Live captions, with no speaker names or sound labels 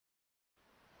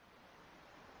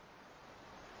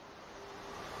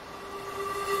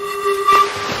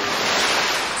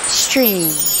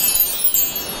stream.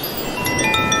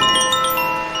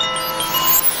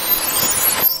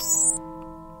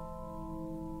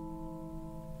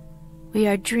 We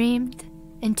are dreamed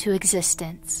into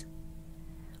existence.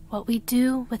 What we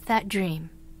do with that dream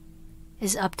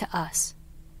is up to us.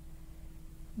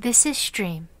 This is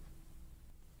Stream.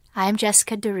 I am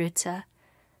Jessica DiRuzza,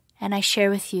 and I share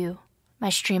with you my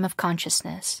stream of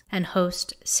consciousness and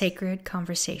host sacred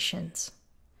conversations.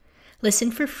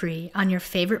 Listen for free on your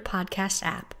favorite podcast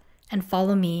app and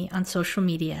follow me on social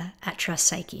media at Trust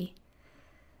Psyche.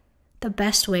 The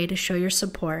best way to show your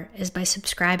support is by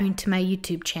subscribing to my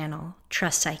YouTube channel,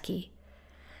 Trust Psyche.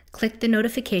 Click the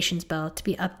notifications bell to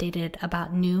be updated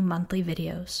about new monthly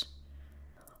videos.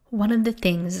 One of the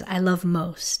things I love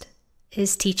most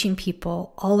is teaching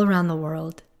people all around the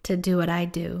world to do what I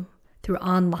do through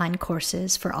online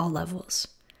courses for all levels.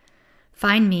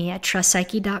 Find me at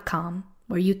trustpsyche.com,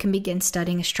 where you can begin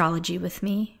studying astrology with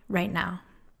me right now.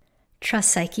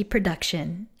 Trust Psyche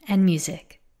production and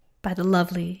music by the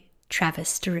lovely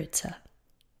Travis DiRuzza.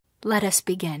 Let us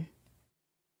begin.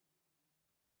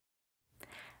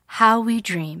 How we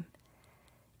dream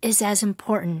is as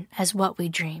important as what we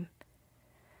dream,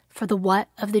 for the what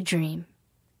of the dream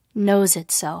knows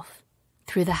itself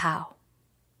through the how.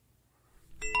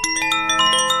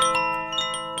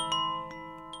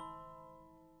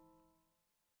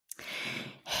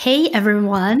 Hey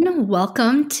everyone,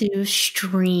 welcome to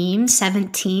Stream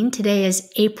 17. Today is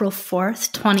April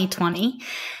 4th, 2020,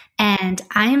 and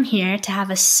I am here to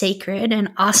have a sacred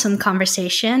and awesome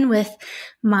conversation with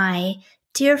my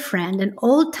dear friend and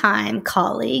old-time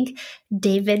colleague,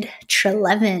 David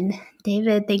Treleaven.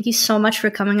 David, thank you so much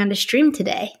for coming on to Stream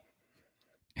today.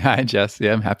 Hi, Jess.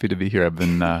 Yeah, I'm happy to be here. I've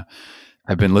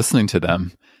been listening to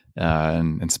them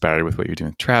and inspired with what you're doing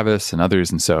with Travis and others.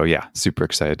 And so, yeah, super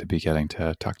excited to be getting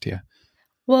to talk to you.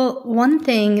 Well, one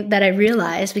thing that I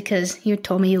realized, because you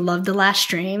told me you loved the last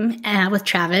stream with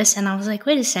Travis, and I was like,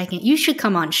 wait a second, you should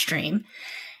come on Stream.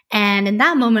 And in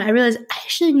that moment, I realized I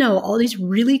actually know all these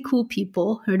really cool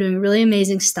people who are doing really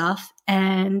amazing stuff.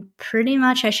 And pretty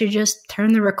much I should just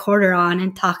turn the recorder on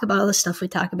and talk about all the stuff we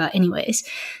talk about anyways.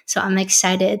 So I'm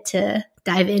excited to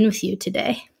dive in with you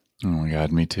today. Oh my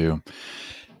God, me too.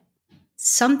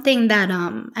 Something that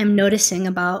I'm noticing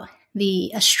about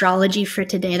the astrology for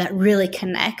today that really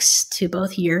connects to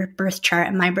both your birth chart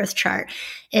and my birth chart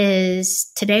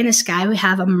is today in the sky we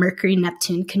have a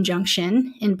Mercury-Neptune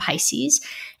conjunction in Pisces,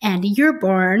 and you're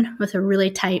born with a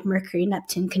really tight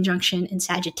Mercury-Neptune conjunction in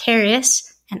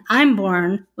Sagittarius, and I'm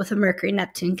born with a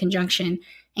Mercury-Neptune conjunction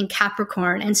in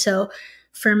Capricorn. And so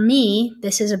for me,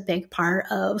 this is a big part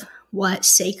of what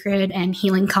sacred and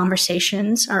healing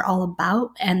conversations are all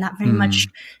about. And that very much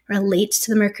relates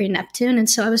to the Mercury-Neptune. And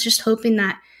so I was just hoping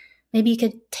that maybe you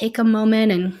could take a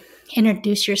moment and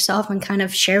introduce yourself and kind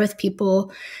of share with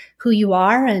people who you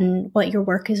are and what your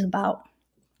work is about.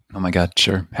 Oh my God,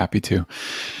 sure. Happy to.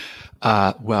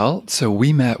 So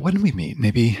we met, when did we meet?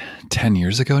 Maybe 10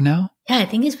 years ago now? Yeah, I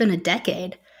think it's been a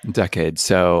decade.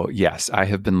 So yes, I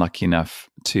have been lucky enough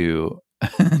to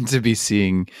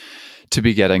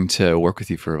be getting to work with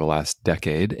you for the last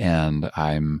decade. And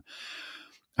I'm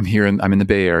in the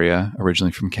Bay Area,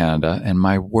 originally from Canada, and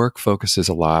my work focuses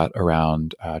a lot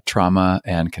around trauma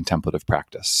and contemplative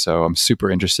practice. So I'm super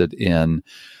interested in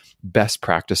best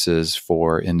practices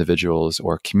for individuals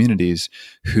or communities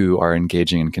who are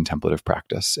engaging in contemplative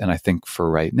practice. And I think for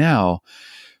right now,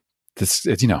 it's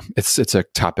a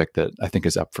topic that I think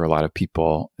is up for a lot of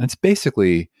people. And it's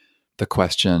basically the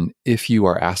question, if you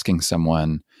are asking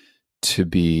someone to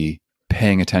be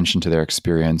paying attention to their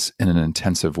experience in an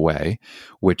intensive way,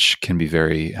 which can be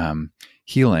very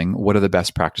healing, what are the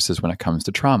best practices when it comes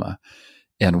to trauma?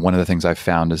 And one of the things I've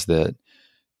found is that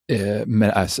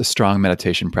a strong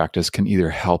meditation practice can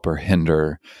either help or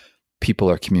hinder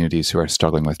people or communities who are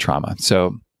struggling with trauma.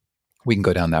 So we can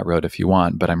go down that road if you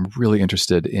want, but I'm really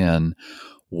interested in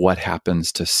what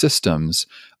happens to systems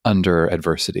under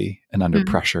adversity and under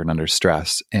pressure and under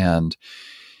stress. And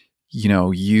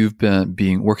you've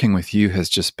been working with you has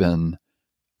just been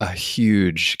a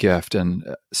huge gift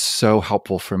and so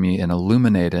helpful for me in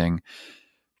illuminating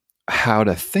how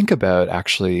to think about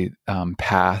actually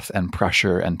path and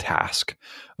pressure and task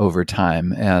over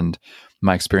time. And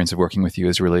my experience of working with you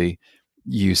is really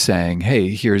you saying, hey,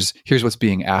 here's what's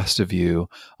being asked of you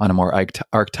on a more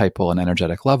archetypal and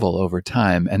energetic level over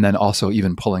time, and then also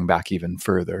even pulling back even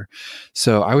further.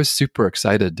 So I was super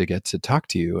excited to get to talk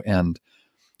to you. And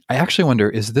I actually wonder,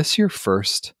 is this your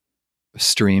first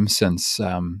stream since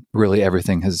really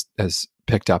everything has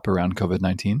picked up around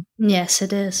COVID-19? Yes,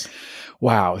 it is.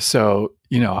 Wow. So,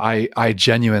 I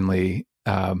genuinely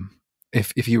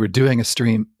if you were doing a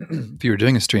stream, if you were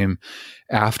doing a stream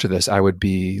after this, I would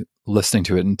be listening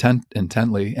to it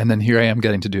intently. And then here I am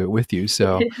getting to do it with you.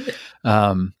 So,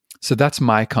 so that's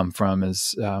my come from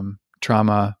is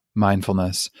trauma,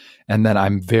 mindfulness. And then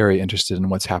I'm very interested in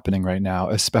what's happening right now,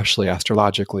 especially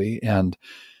astrologically. And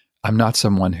I'm not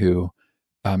someone who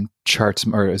charts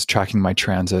or is tracking my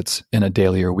transits in a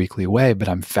daily or weekly way, but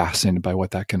I'm fascinated by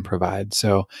what that can provide.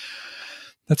 So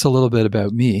that's a little bit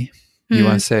about me. You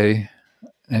want to say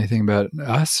anything about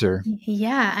us or?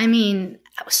 Yeah. I mean,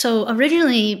 so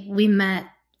originally we met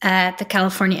at the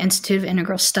California Institute of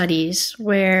Integral Studies,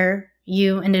 where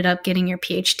you ended up getting your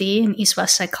PhD in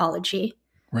East-West psychology.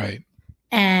 Right.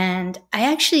 And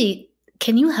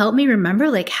can you help me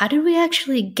remember, like, how did we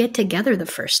actually get together the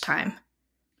first time?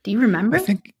 Do you remember? I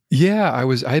think, yeah,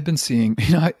 I had been seeing,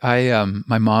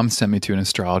 my mom sent me to an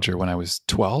astrologer when I was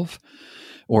 12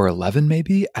 or 11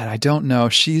 maybe. And I don't know,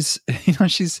 she's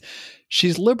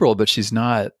liberal, but she's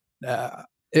not,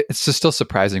 it's just still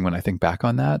surprising when I think back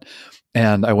on that.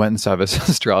 And I went and saw this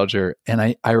astrologer,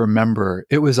 and I remember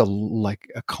it was like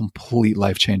a complete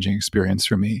life-changing experience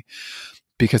for me,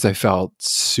 because I felt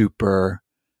super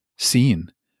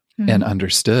seen and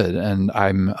understood. And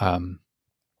I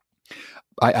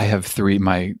have three,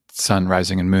 my sun,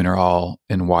 rising, and moon are all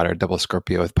in water, double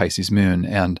Scorpio with Pisces moon.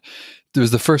 And it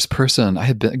was the first person I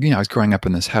had been, I was growing up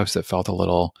in this house that felt a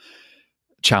little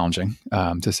challenging,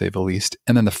 to say the least.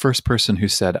 And then the first person who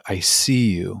said, I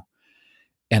see you,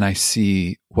 and I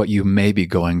see what you may be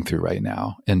going through right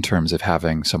now in terms of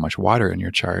having so much water in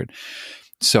your chart.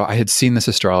 So I had seen this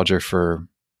astrologer for,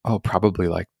 probably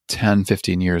like 10,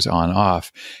 15 years on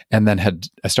off. And then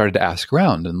I started to ask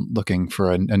around and looking for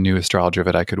a new astrologer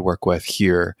that I could work with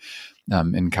here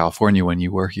in California when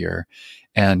you were here.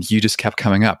 And you just kept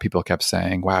coming up. People kept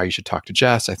saying, wow, you should talk to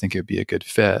Jess. I think it would be a good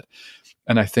fit.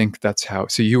 And I think that's how,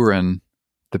 so you were in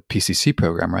the PCC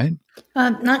program, right?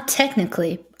 Not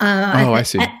technically. I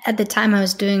see. At the time I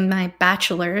was doing my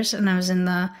bachelor's, and I was in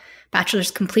the bachelor's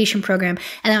completion program,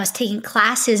 and I was taking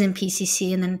classes in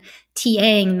PCC and then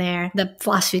TAing there, the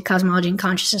philosophy, cosmology, and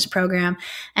consciousness program.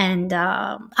 And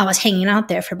I was hanging out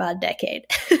there for about a decade.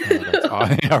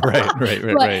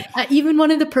 Right. Even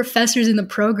one of the professors in the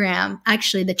program,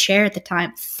 actually the chair at the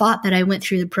time, thought that I went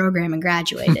through the program and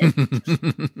graduated.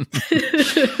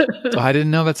 So I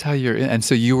didn't know that's how you're in. And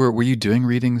so were you doing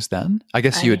readings then? I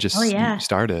guess you had just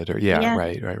started, or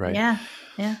right.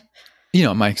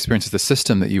 Yeah. My experience with the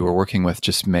system that you were working with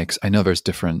just makes, I know there's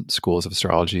different schools of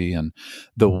astrology, and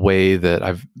the way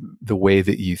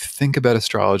that you think about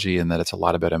astrology, and that it's a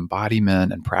lot about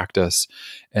embodiment and practice.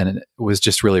 And it was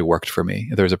just really worked for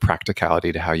me. There's a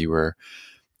practicality to how you were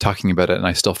talking about it. And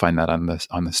I still find that on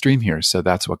the stream here. So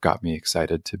that's what got me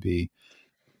excited to be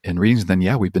in readings. And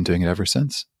then, we've been doing it ever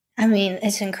since. I mean,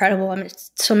 it's incredible. I mean,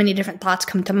 so many different thoughts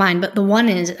come to mind, but the one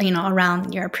is,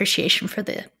 around your appreciation for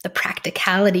the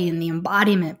practicality and the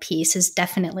embodiment piece is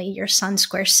definitely your Sun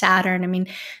square Saturn. I mean,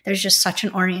 there's just such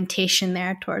an orientation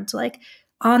there towards like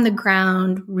on the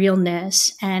ground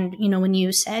realness. And, when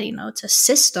you said, it's a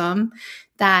system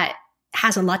that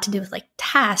has a lot to do with like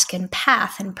task and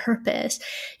path and purpose.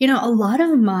 A lot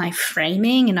of my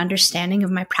framing and understanding of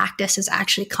my practice has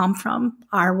actually come from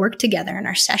our work together and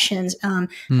our sessions.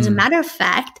 As a matter of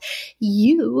fact,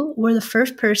 you were the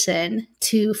first person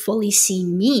to fully see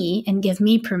me and give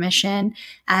me permission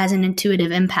as an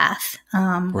intuitive empath.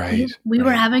 We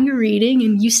were having a reading,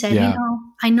 and you said,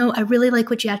 I know, I really like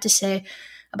what you have to say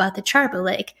about the chart, but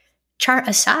like, chart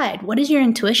aside, what does your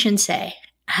intuition say?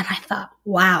 And I thought,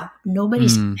 wow,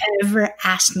 nobody's ever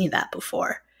asked me that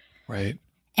before. Right.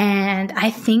 And I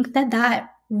think that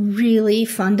really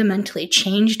fundamentally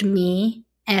changed me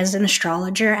as an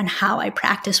astrologer and how I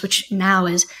practice, which now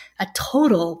is a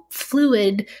total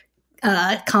fluid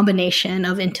combination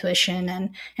of intuition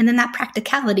and then that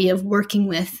practicality of working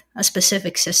with a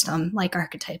specific system like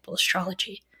archetypal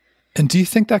astrology. And do you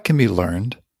think that can be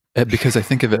learned? Because I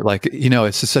think of it like,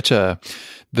 it's just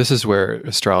this is where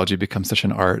astrology becomes such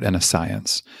an art and a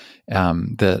science,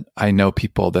 that I know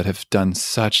people that have done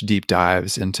such deep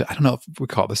dives into, I don't know if we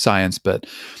call it the science, but,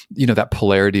 that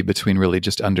polarity between really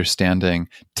just understanding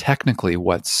technically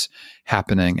what's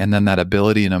happening, and then that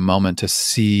ability in a moment to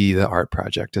see the art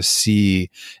project, to see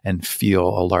and feel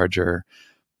a larger,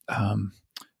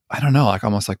 I don't know, like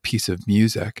almost like piece of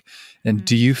music. And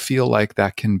do you feel like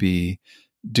that can be,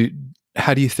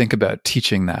 how do you think about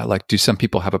teaching that? Like, do some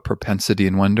people have a propensity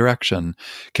in one direction?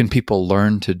 Can people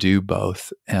learn to do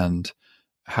both? And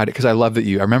because I love that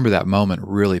I remember that moment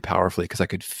really powerfully, because I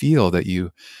could feel that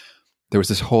you there was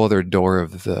this whole other door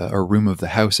of or room of the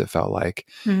house, it felt like,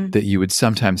 that you would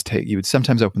sometimes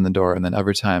open the door and then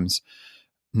other times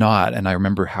not. And I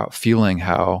remember feeling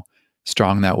how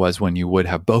strong that was when you would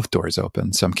have both doors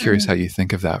open. So I'm curious how you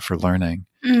think of that for learning.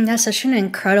 That's such an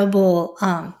incredible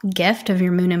gift of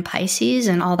your moon in Pisces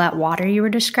and all that water you were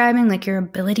describing, like your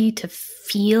ability to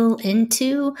feel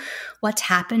into what's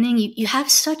happening. You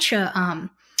have such a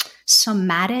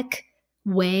somatic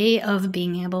way of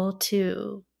being able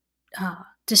to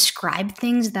describe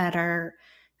things that are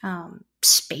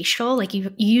spatial. Like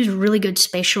you use really good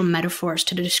spatial metaphors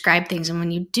to describe things. And when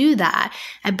you do that,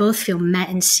 I both feel met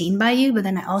and seen by you, but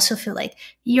then I also feel like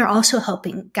you're also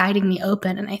guiding me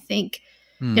open. And I think,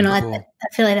 cool. I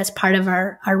feel like that's part of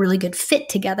our really good fit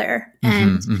together.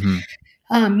 And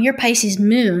your Pisces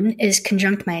moon is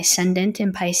conjunct my ascendant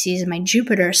in Pisces and my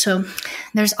Jupiter. So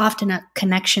there's often a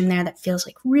connection there that feels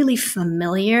like really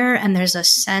familiar. And there's a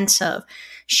sense of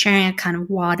sharing a kind of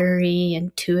watery,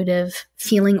 intuitive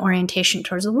feeling orientation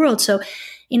towards the world. So,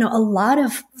 a lot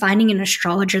of finding an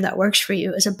astrologer that works for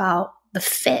you is about the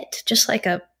fit, just like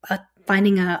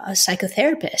finding a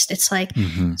psychotherapist. It's like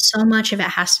so much of it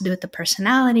has to do with the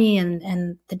personality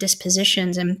and the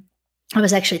dispositions. And I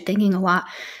was actually thinking a lot,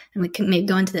 and we can maybe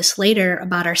go into this later,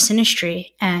 about our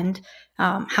synastry and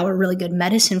how we're really good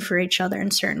medicine for each other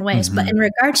in certain ways. But in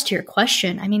regards to your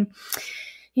question, I mean,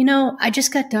 I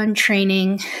just got done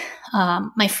training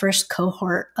my first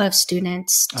cohort of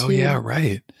students to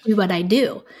do what I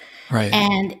do. Right.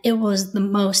 And it was the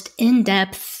most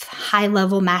in-depth,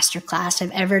 high-level masterclass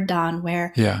I've ever done,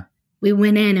 where we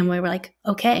went in and we were like,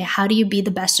 okay, how do you be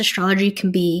the best astrologer you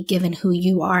can be given who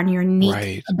you are and your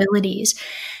unique abilities?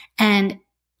 And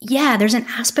there's an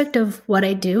aspect of what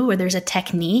I do where there's a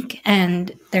technique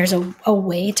and there's a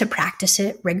way to practice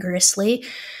it rigorously.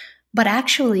 But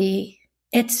actually,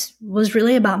 it was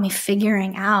really about me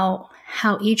figuring out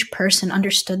how each person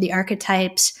understood the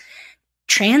archetypes,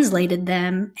 translated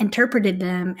them, interpreted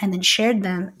them, and then shared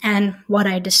them. And what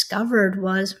I discovered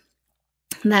was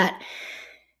that,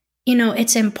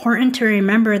 it's important to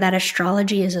remember that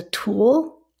astrology is a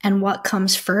tool, and what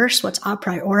comes first, what's a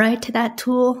priori to that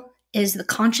tool, is the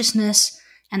consciousness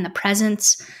and the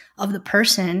presence of the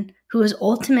person who is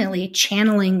ultimately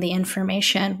channeling the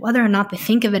information. Whether or not they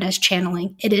think of it as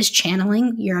channeling, it is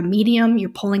channeling. You're a medium, you're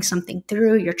pulling something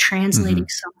through, you're translating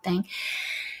something.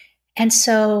 And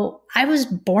so I was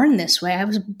born this way. I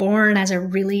was born as a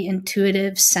really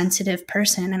intuitive, sensitive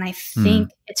person. And I think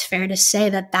it's fair to say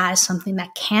that that is something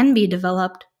that can be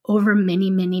developed over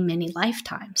many, many, many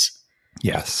lifetimes.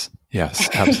 Yes,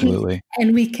 absolutely.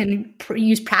 And we can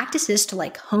use practices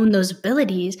to hone those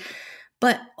abilities.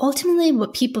 But ultimately,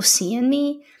 what people see in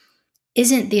me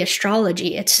isn't the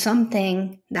astrology. It's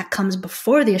something that comes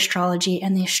before the astrology,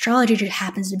 and the astrology just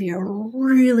happens to be a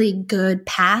really good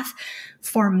path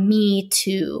for me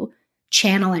to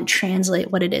channel and translate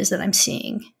what it is that I'm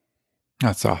seeing.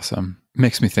 That's awesome.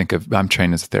 Makes me think of, I'm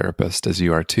trained as a therapist, as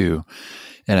you are too,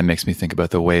 and it makes me think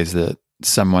about the ways that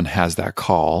someone has that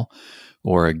call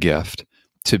or a gift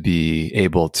to be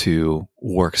able to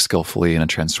work skillfully in a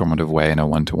transformative way, in a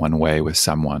one-to-one way with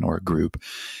someone or a group.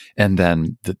 And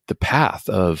then the path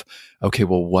of, okay,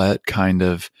 well, what kind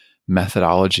of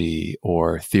methodology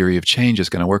or theory of change is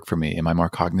going to work for me? Am I more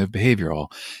cognitive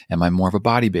behavioral? Am I more of a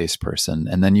body-based person?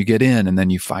 And then you get in and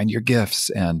then you find your gifts.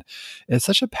 And it's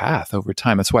such a path over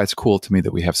time. That's why it's cool to me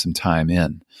that we have some time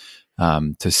in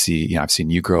to see, I've seen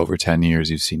you grow over 10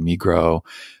 years. You've seen me grow.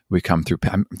 We come through,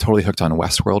 I'm totally hooked on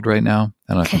Westworld right now.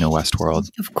 I don't know if you know Westworld.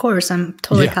 Of course, I'm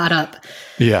totally caught up.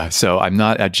 Yeah, so I'm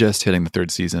not just hitting the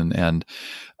third season, and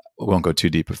we won't go too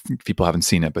deep if people haven't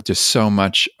seen it, but just so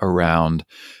much around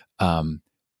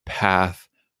path,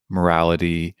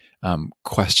 morality,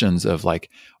 questions of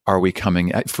are we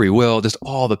coming at free will, just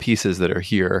all the pieces that are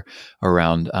here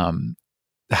around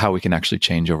how we can actually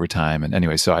change over time. And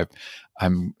anyway, so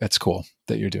it's cool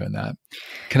that you're doing that.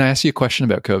 Can I ask you a question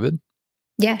about COVID?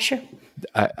 Yeah, sure.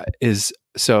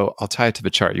 So I'll tie it to the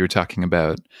chart. You were talking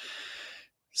about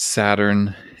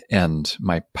Saturn and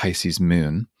my Pisces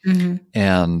moon.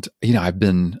 And, I've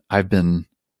been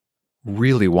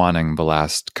really wanting the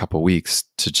last couple of weeks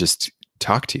to just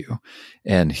talk to you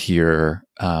and hear,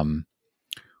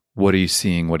 what are you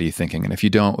seeing? What are you thinking? And if we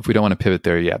don't want to pivot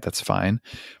there yet, that's fine.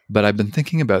 But I've been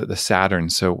thinking about the Saturn.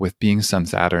 So with being Sun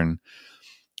Saturn,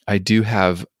 I do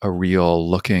have a real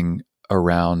looking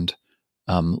around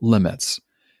limits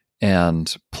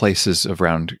and places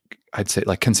around, I'd say,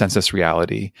 consensus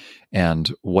reality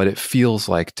and what it feels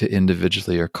like to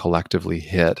individually or collectively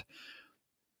hit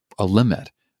a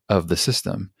limit of the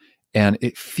system. And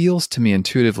it feels to me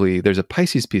intuitively, there's a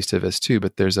Pisces piece to this too,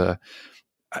 but there's a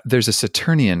there's a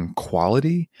Saturnian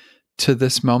quality to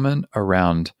this moment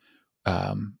around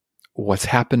what's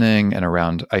happening and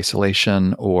around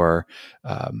isolation or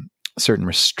certain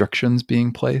restrictions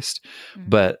being placed.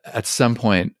 But at some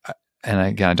point, and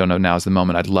again, I don't know, now is the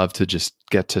moment, I'd love to just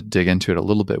get to dig into it a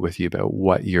little bit with you about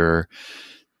what you're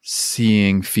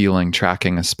seeing, feeling,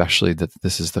 tracking, especially that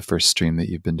this is the first stream that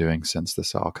you've been doing since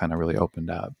this all kind of really opened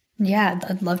up. Yeah,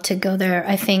 I'd love to go there.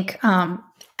 I think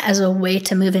as a way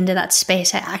to move into that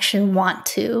space, I actually want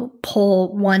to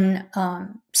pull one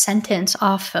sentence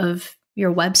off of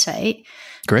your website.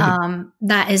 Great.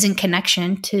 That is in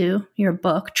connection to your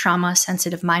book,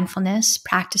 Trauma-Sensitive Mindfulness,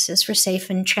 Practices for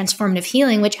Safe and Transformative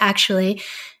Healing, which actually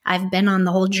I've been on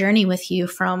the whole journey with you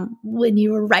from when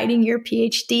you were writing your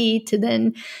PhD to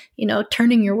then,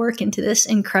 turning your work into this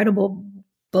incredible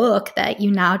book that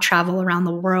you now travel around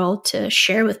the world to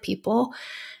share with people.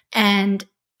 And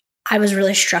I was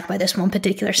really struck by this one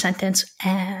particular sentence,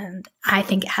 and I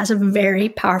think it has a very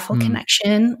powerful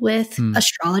connection with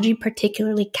astrology,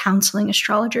 particularly counseling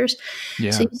astrologers.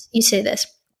 Yeah. So you say this: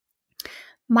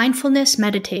 mindfulness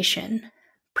meditation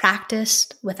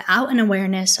practiced without an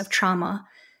awareness of trauma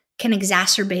can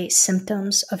exacerbate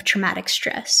symptoms of traumatic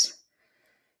stress.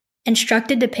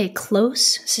 Instructed to pay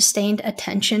close, sustained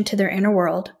attention to their inner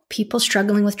world, people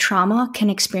struggling with trauma can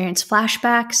experience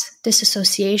flashbacks,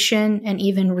 disassociation, and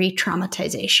even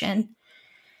re-traumatization.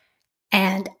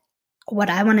 And what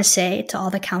I want to say to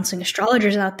all the counseling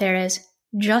astrologers out there is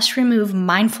just remove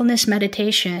mindfulness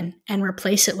meditation and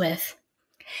replace it with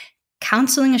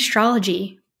counseling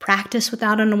astrology practice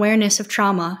without an awareness of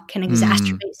trauma can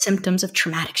exacerbate symptoms of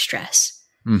traumatic stress.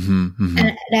 And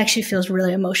it actually feels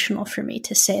really emotional for me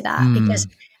to say that because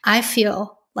I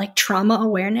feel like trauma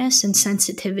awareness and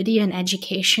sensitivity and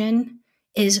education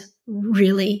is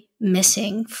really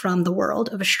missing from the world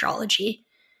of astrology.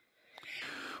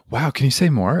 Wow. Can you say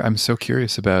more? I'm so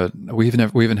curious about, we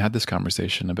haven't had this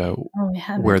conversation about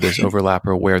where there's overlap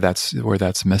or where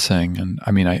that's missing. And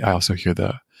I mean, I also hear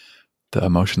the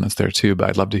emotion that's there too, but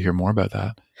I'd love to hear more about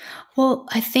that. Well,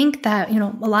 I think that, a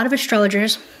lot of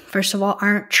astrologers, first of all,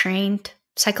 aren't trained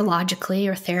psychologically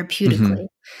or therapeutically.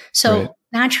 So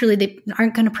naturally, they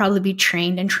aren't going to probably be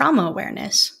trained in trauma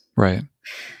awareness. Right.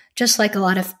 Just like a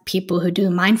lot of people who do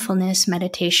mindfulness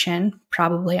meditation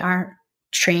probably aren't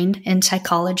trained in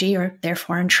psychology or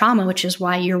therefore in trauma, which is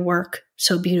why your work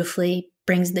so beautifully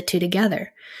brings the two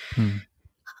together.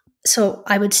 So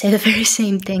I would say the very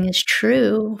same thing is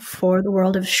true for the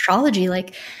world of astrology.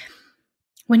 Like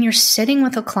when you're sitting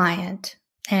with a client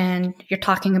and you're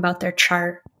talking about their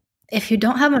chart, if you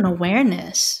don't have an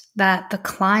awareness that the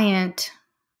client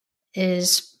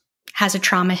has a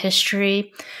trauma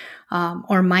history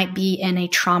or might be in a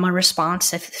trauma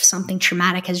response if something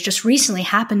traumatic has just recently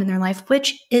happened in their life,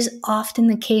 which is often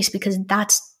the case because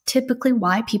that's typically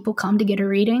why people come to get a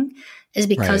reading, is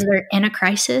because they're in a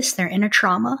crisis, they're in a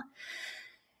trauma.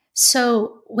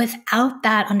 So without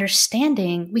that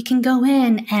understanding, we can go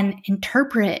in and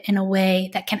interpret in a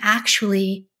way that can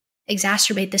actually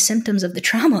exacerbate the symptoms of the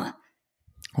trauma.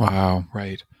 Wow,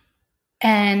 right.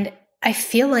 And I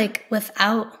feel like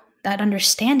without that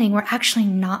understanding, we're actually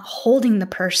not holding the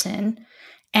person,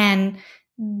 and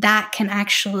that can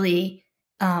actually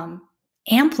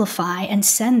amplify and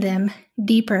send them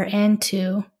deeper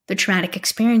into the traumatic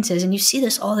experiences. And you see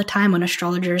this all the time when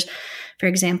astrologers, for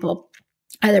example,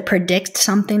 either predict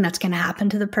something that's going to happen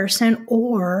to the person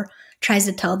or tries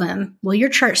to tell them, well, your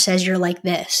chart says you're like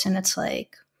this. And it's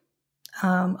like,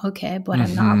 okay, but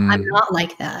I'm not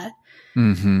like that.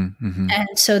 And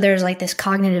so there's like this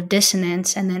cognitive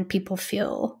dissonance, and then people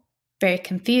feel very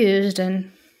confused.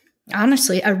 And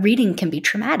honestly, a reading can be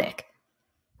traumatic.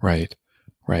 Right.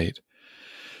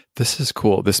 This is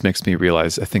cool. This makes me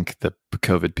realize, I think the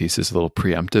COVID piece is a little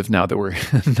preemptive now that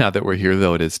we're here,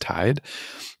 though it is tied.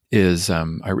 And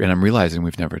I'm realizing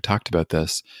we've never talked about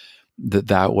this,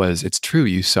 it's true.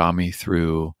 You saw me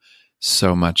through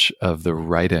so much of the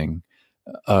writing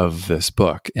of this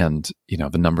book, and,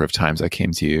 the number of times I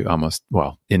came to you almost,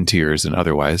 in tears and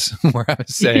otherwise, where I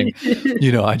was saying,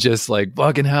 I just like,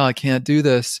 fucking hell, I can't do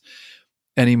this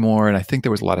anymore. And I think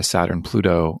there was a lot of Saturn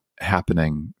Pluto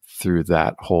happening through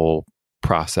that whole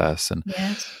process. And,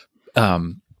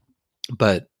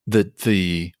 but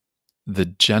the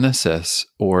genesis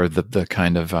or the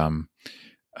kind of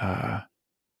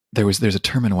there's a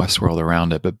term in Westworld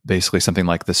around it, but basically something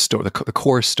like the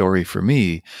core story for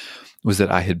me was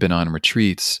that I had been on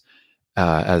retreats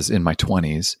as in my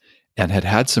 20s and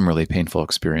had some really painful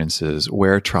experiences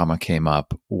where trauma came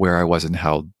up, where I wasn't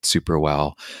held super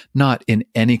well, not in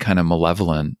any kind of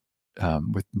malevolent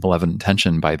with malevolent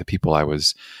intention by the people I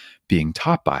was being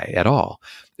taught by at all.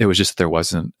 It was just there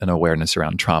wasn't an awareness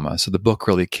around trauma. So the book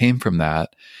really came from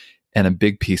that. And a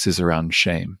big piece is around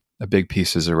shame. A big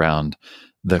piece is around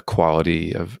the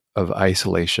quality of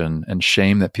isolation and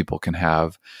shame that people can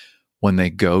have when they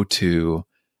go to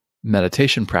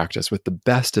meditation practice with the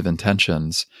best of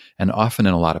intentions and often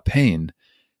in a lot of pain,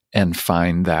 and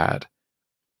find that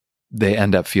they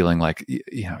end up feeling like,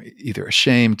 either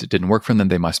ashamed, it didn't work for them,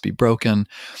 they must be broken.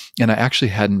 And I actually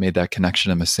hadn't made that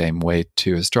connection in the same way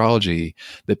to astrology,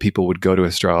 that people would go to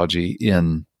astrology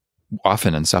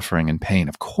often in suffering and pain.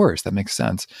 Of course, that makes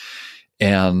sense.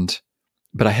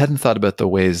 But I hadn't thought about the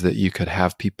ways that you could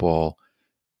have people,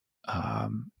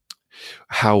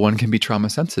 how one can be trauma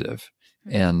sensitive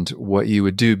and what you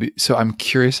would do. So I'm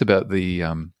curious about the,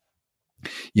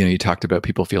 you talked about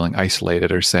people feeling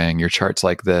isolated or saying your chart's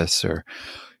like this, or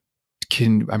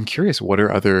I'm curious, what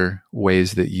are other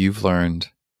ways that you've learned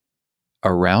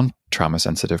around trauma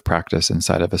sensitive practice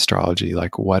inside of astrology?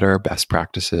 Like, what are best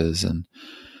practices? And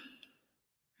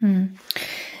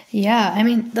Yeah, I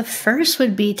mean, the first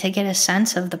would be to get a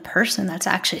sense of the person that's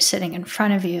actually sitting in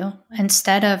front of you,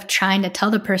 instead of trying to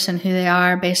tell the person who they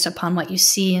are based upon what you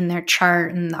see in their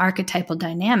chart and the archetypal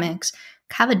dynamics.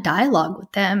 Have a dialogue with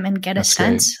them and get a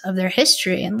sense of their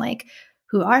history and like,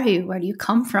 who are you? Where do you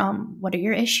come from? What are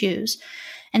your issues?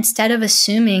 Instead of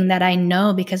assuming that I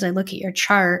know because I look at your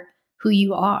chart who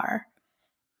you are.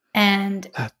 And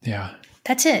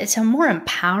that's it. It's a more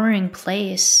empowering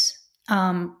place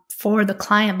for the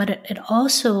client, but it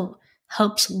also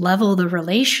helps level the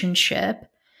relationship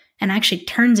and actually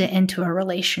turns it into a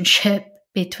relationship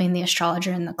between the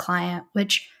astrologer and the client,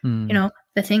 which,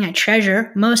 the thing I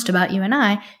treasure most about you and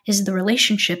I is the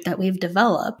relationship that we've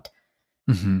developed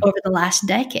over the last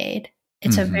decade.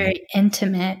 It's a very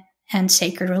intimate and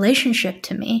sacred relationship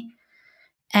to me.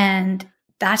 And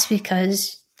that's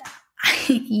because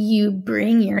you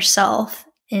bring yourself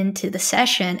into the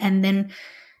session, and then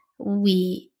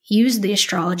we use the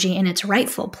astrology in its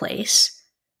rightful place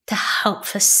to help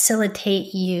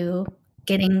facilitate you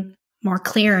getting more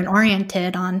clear and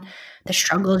oriented on the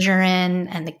struggles you're in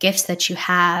and the gifts that you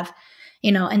have,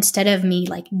 instead of me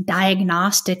like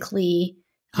diagnostically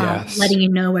letting you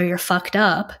know where you're fucked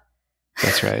up.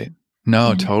 That's right.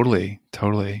 No, totally.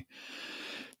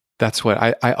 That's what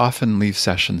I often leave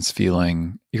sessions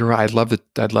feeling. You're right.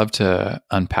 I'd love to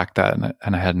unpack that.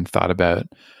 And I hadn't thought about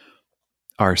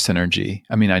our synergy.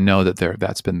 I mean, I know that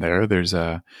that's been there. There's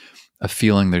a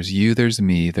feeling, there's you, there's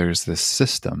me, there's this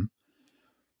system.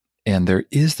 And there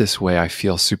is this way I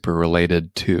feel super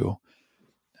related to,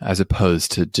 as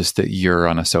opposed to just that you're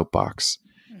on a soapbox.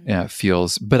 And it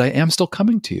feels, but I am still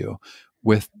coming to you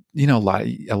with, a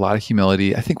lot of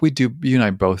humility. I think we do, you and I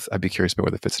both, I'd be curious about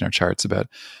whether it fits in our charts, but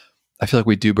I feel like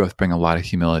we do both bring a lot of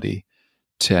humility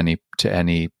to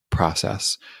any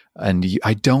process. And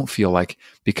I don't feel like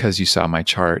because you saw my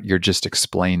chart, you're just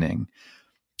explaining.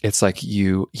 It's like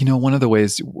one of the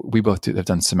ways we both have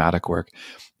done somatic work,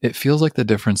 it feels like the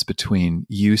difference between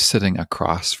you sitting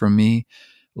across from me,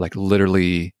 like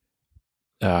literally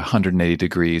 180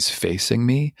 degrees facing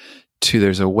me, to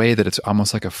there's a way that it's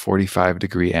almost like a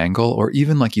 45-degree angle, or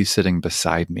even like you sitting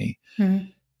beside me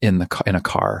in a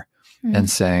car and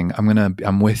saying,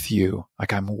 I'm with you.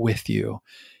 Like, I'm with you.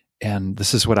 And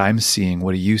this is what I'm seeing.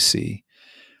 What do you see?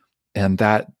 And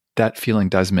that feeling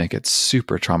does make it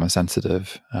super trauma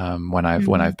sensitive when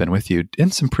I've been with you in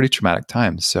some pretty traumatic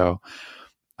times. So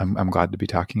I'm glad to be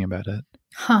talking about it.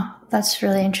 That's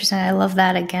really interesting. I love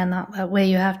that. Again, that way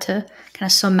you have to kind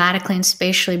of somatically and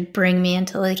spatially bring me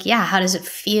into like, how does it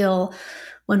feel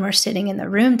when we're sitting in the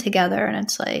room together? And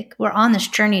it's like, we're on this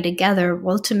journey together.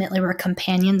 Ultimately, we're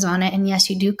companions on it. And yes,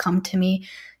 you do come to me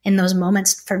in those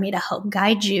moments for me to help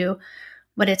guide you.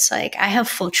 But it's like, I have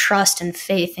full trust and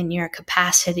faith in your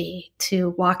capacity to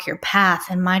walk your path.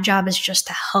 And my job is just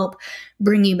to help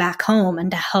bring you back home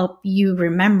and to help you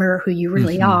remember who you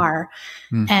really are.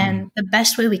 And the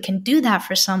best way we can do that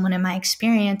for someone, in my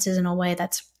experience, is in a way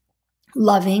that's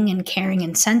loving and caring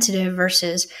and sensitive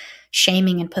versus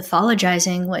shaming and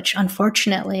pathologizing, which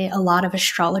unfortunately a lot of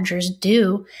astrologers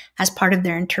do as part of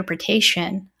their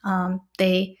interpretation.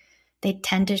 They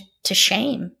tend to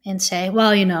shame and say,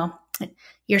 well,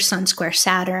 your sun square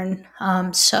Saturn.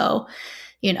 So,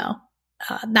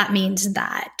 that means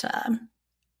that,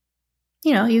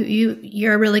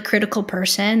 you're a really critical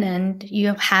person and you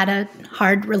have had a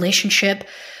hard relationship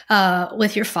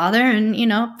with your father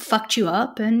and, fucked you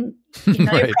up. And,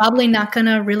 right. You're probably not going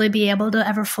to really be able to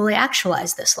ever fully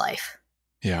actualize this life.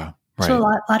 Yeah. Right. So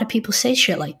a lot of people say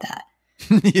shit like that.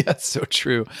 Yeah, it's so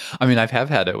true. I mean, I've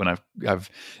had it when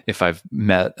if I've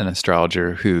met an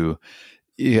astrologer who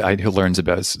yeah, who learns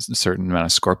about a certain amount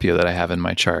of Scorpio that I have in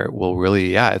my chart will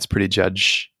really, yeah, it's pretty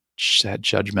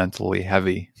judgmentally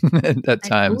heavy at Like,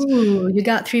 times. ooh, you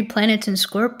got 3 planets in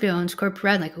Scorpio and Scorpio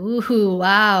red. Like, ooh,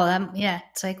 wow. Yeah.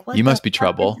 It's like, You what the must be fuck does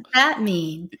trouble. that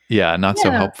mean? Yeah, not so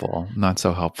Yeah. helpful, not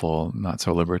so helpful, not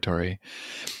so liberatory.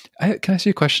 Can I ask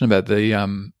you a question about Yeah.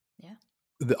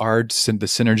 the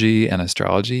synergy and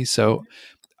astrology? So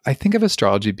I think of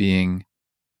astrology being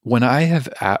when I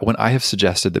have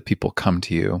suggested that people come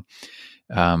to you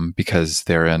because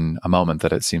they're in a moment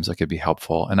that it seems like it'd be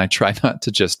helpful, and I try not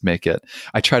to just make it.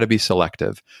 I try to be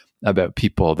selective about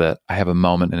people that I have a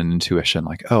moment and an intuition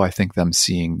like, oh, I think them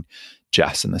seeing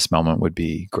Jess in this moment would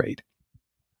be great.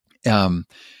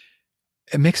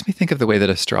 It makes me think of the way that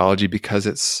astrology, because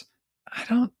there's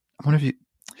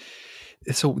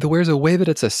a way that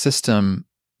it's a system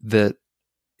that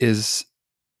is,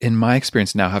 in my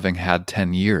experience now, having had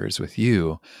 10 years with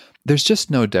you, there's just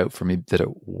no doubt for me that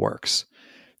it works.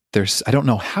 I don't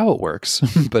know how it works,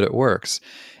 but it works.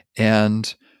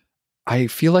 And I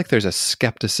feel like there's a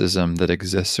skepticism that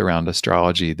exists around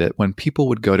astrology, that when people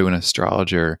would go to an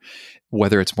astrologer,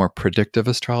 whether it's more predictive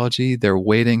astrology, they're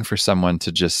waiting for someone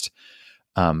to just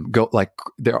go, like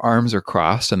their arms are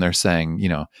crossed and they're saying,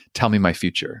 tell me my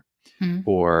future,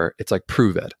 or it's like,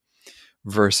 prove it,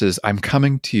 versus I'm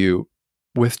coming to you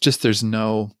with just, I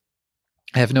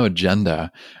have no agenda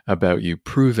about you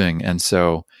proving. And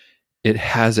so it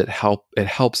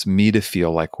helps me to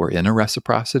feel like we're in a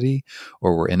reciprocity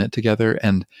or we're in it together.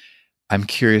 And I'm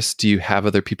curious, do you have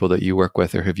other people that you work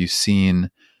with, or have you seen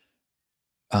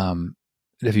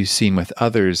with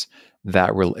others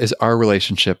that is our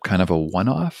relationship kind of a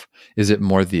one-off? Is it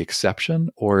more the exception,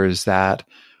 or is that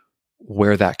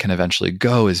where that can eventually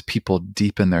go, is people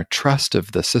deepen their trust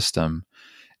of the system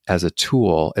as a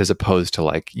tool, as opposed to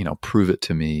like, prove it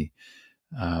to me?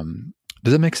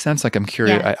 Does it make sense? Like, I'm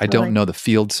curious. Yeah, I don't totally. know the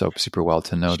field so super well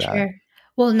to know that. Sure.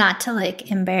 Well, not to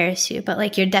like embarrass you, but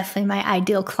like, you're definitely my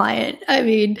ideal client. I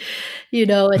mean,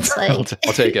 it's like, I'll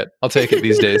take it. I'll take it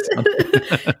these days.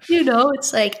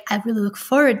 it's like, I really look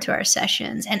forward to our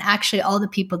sessions. And actually, all the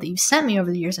people that you've sent me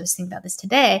over the years, I was thinking about this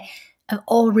today, I've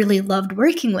all really loved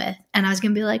working with. And I was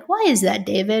going to be like, why is that,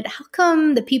 David? How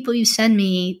come the people you send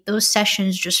me, those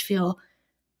sessions just feel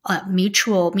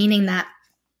mutual, meaning that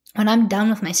when I'm done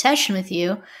with my session with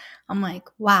you, I'm like,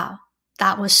 wow,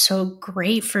 that was so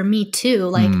great for me too.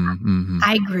 Like,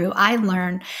 I grew, I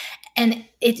learned. And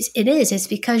it's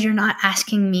because you're not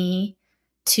asking me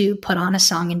to put on a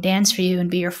song and dance for you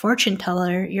and be your fortune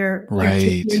teller. You're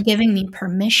giving me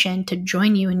permission to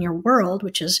join you in your world,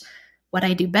 which is what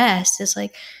I do best. Is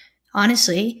like,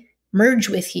 honestly, merge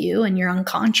with you and your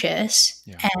unconscious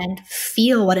and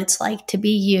feel what it's like to be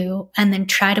you, and then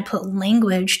try to put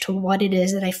language to what it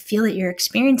is that I feel that you're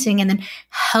experiencing, and then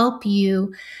help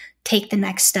you take the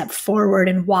next step forward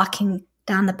and walking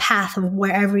down the path of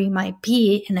wherever you might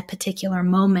be in a particular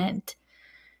moment.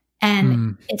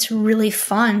 And it's really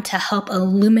fun to help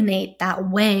illuminate that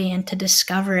way and to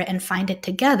discover it and find it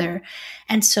together.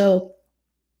 And so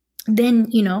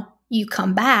then, you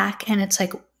come back, and it's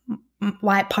like,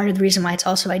 why part of the reason why it's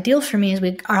also ideal for me is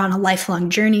we are on a lifelong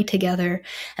journey together.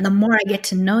 And the more I get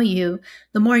to know you,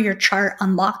 the more your chart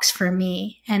unlocks for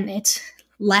me. And it's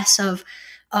less of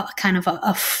a kind of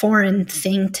a foreign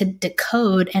thing to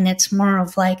decode. And it's more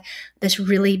of like this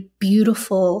really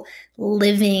beautiful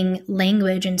living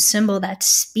language and symbol that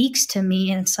speaks to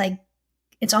me. And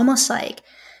it's almost like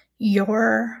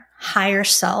your higher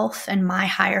self and my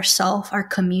higher self are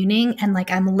communing, and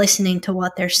like I'm listening to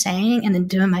what they're saying and then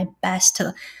doing my best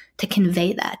to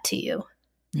convey that to you.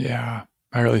 Yeah,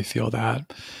 I really feel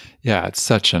that. Yeah, it's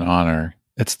such an honor.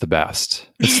 It's the best.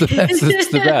 It's the best.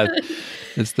 It's the best.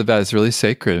 It's the best. It's really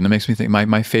sacred. And it makes me think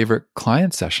my favorite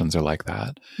client sessions are like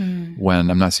that. When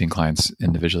I'm not seeing clients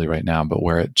individually right now, but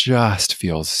where it just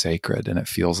feels sacred and it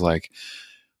feels like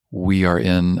we are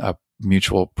in a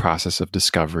mutual process of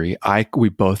discovery. We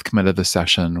both come into the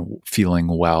session feeling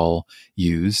well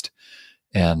used,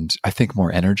 and I think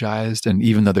more energized. And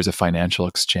even though there's a financial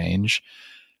exchange,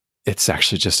 it's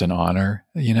actually just an honor.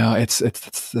 It's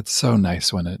so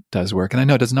nice when it does work. And I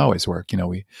know it doesn't always work.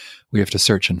 We have to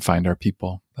search and find our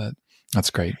people, but that's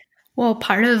great. Well,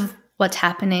 part of what's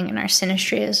happening in our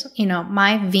synastry is,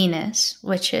 my Venus,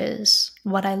 which is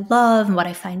what I love and what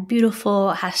I find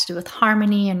beautiful, has to do with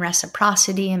harmony and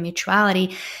reciprocity and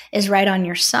mutuality, is right on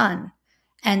your sun.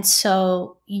 And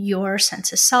so your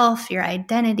sense of self, your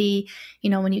identity,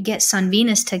 when you get Sun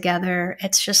Venus together,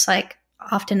 it's just like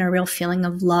often a real feeling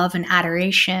of love and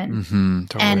adoration.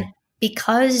 Totally. And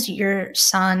because your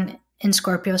sun in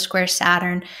Scorpio square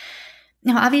Saturn,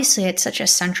 obviously it's such a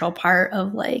central part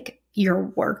of like your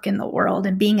work in the world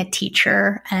and being a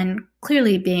teacher and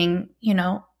clearly being,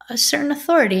 a certain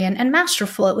authority and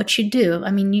masterful at what you do.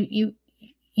 I mean,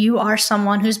 you are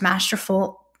someone who's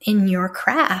masterful in your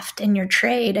craft, in your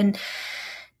trade. And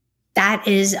that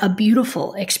is a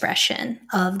beautiful expression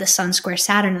of the Sun square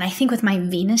Saturn. And I think with my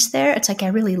Venus there, it's like I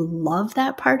really love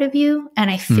that part of you. And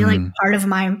I feel like part of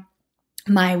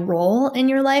my role in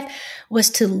your life was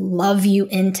to love you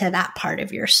into that part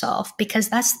of yourself, because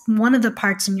that's one of the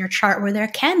parts in your chart where there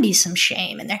can be some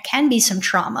shame and there can be some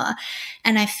trauma.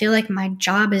 And I feel like my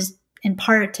job is in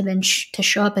part to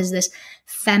show up as this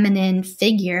feminine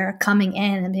figure coming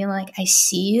in and being like, I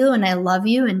see you and I love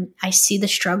you and I see the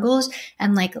struggles,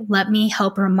 and like, let me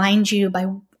help remind you by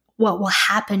what will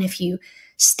happen if you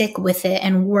stick with it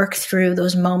and work through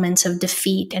those moments of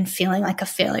defeat and feeling like a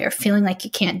failure, feeling like you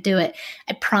can't do it.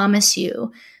 I promise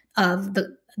you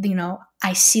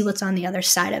I see what's on the other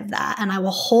side of that, and I will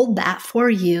hold that for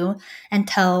you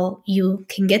until you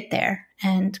can get there.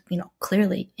 And,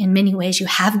 clearly in many ways you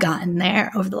have gotten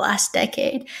there over the last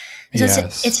decade. So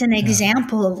yes. It's an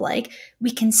example of like,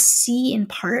 we can see in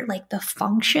part like the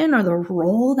function or the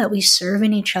role that we serve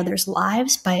in each other's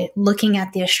lives by looking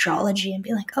at the astrology and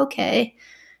be like, okay,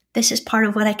 this is part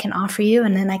of what I can offer you.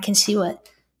 And then I can see what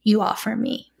you offer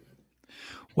me.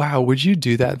 Wow. Would you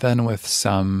do that then with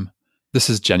this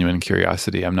is genuine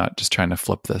curiosity. I'm not just trying to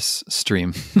flip this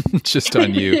stream just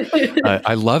on you.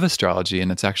 I love astrology,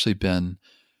 and it's actually been,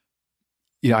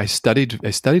 I studied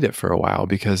it for a while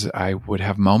because I would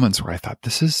have moments where I thought,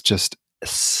 this is just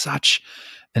such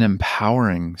an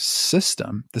empowering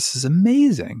system. This is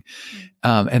amazing.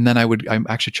 And then I'm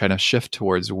actually trying to shift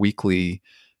towards weekly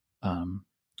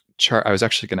chart. I was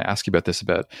actually going to ask you about this,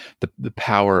 about the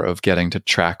power of getting to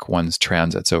track one's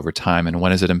transits over time, and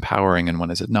when is it empowering and when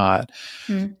is it not.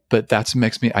 But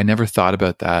I never thought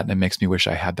about that, and it makes me wish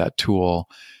I had that tool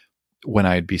when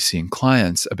I'd be seeing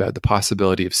clients, about the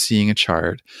possibility of seeing a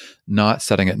chart, not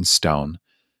setting it in stone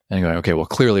and going, okay, well,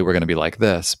 clearly we're going to be like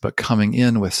this, but coming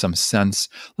in with some sense,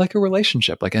 like a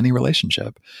relationship, like any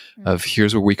relationship, of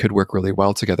here's where we could work really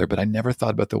well together. But I never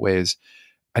thought about the ways,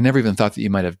 I never even thought that you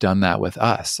might have done that with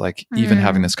us. Like even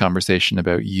having this conversation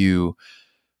about you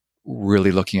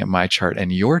really looking at my chart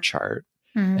and your chart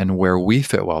and where we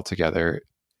fit well together.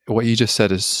 What you just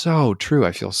said is so true.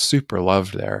 I feel super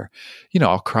loved there.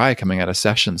 I'll cry coming out of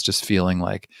sessions, just feeling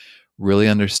like really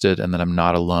understood, and that I'm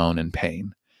not alone in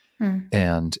pain.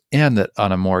 And that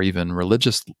on a more even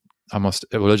almost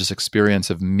a religious experience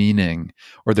of meaning,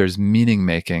 or there's meaning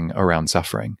making around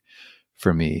suffering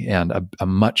for me, and a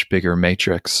much bigger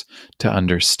matrix to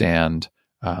understand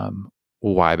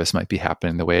why this might be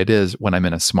happening the way it is, when I'm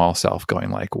in a small self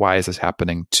going like, why is this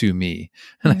happening to me?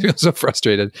 And I feel so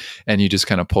frustrated. And you just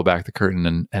kind of pull back the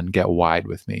curtain and get wide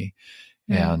with me.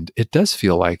 And it does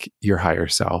feel like your higher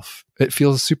self. It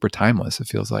feels super timeless. It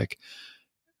feels like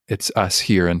it's us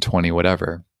here in 20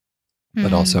 whatever,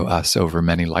 but also us over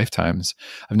many lifetimes.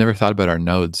 I've never thought about our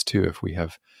nodes too, if we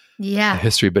have a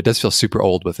history, but it does feel super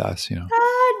old with us,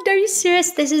 Are you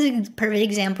serious? This is a perfect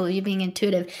example of you being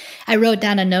intuitive. I wrote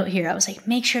down a note here. I was like,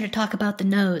 make sure to talk about the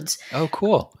nodes. Oh,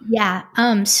 cool. Yeah.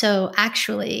 So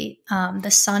actually, the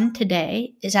sun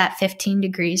today is at 15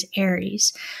 degrees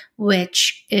Aries,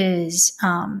 which is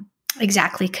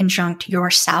exactly conjunct your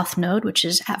south node, which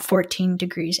is at 14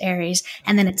 degrees Aries.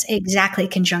 And then it's exactly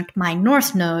conjunct my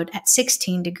north node at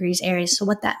 16 degrees Aries. So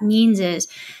what that means is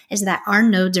that our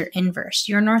nodes are inverse.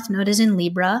 Your north node is in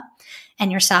Libra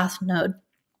and your south node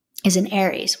is in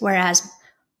Aries, whereas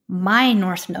my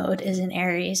north node is in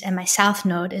Aries and my south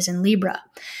node is in Libra.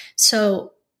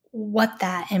 So what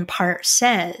that in part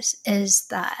says is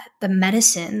that the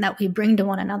medicine that we bring to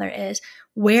one another is,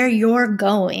 where you're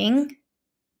going,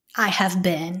 I have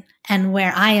been, and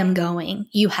where I am going,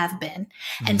 you have been.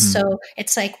 And so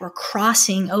it's like we're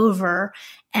crossing over,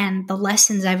 and the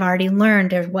lessons I've already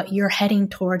learned are what you're heading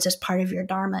towards as part of your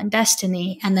Dharma and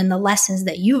destiny. And then the lessons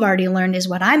that you've already learned is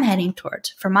what I'm heading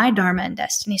towards for my Dharma and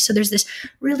destiny. So there's this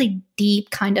really deep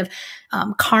kind of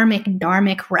karmic,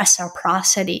 dharmic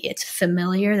reciprocity. It's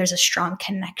familiar. There's a strong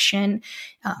connection.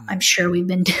 I'm sure we've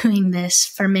been doing this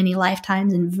for many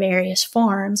lifetimes in various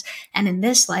forms. And in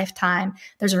this lifetime,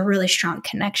 there's a really strong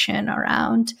connection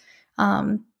around,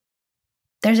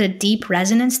 there's a deep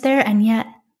resonance there. And yet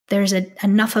there's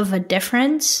enough of a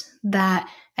difference that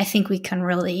I think we can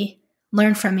really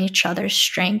learn from each other's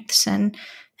strengths and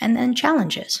then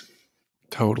challenges.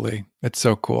 Totally. It's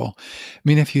so cool. I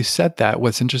mean, if you said that,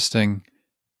 what's interesting,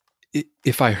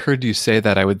 if I heard you say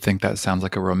that, I would think that sounds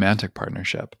like a romantic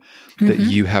partnership, that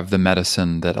you have the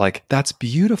medicine that, like, that's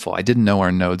beautiful. I didn't know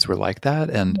our nodes were like that.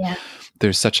 And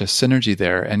there's such a synergy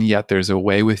there. And yet there's a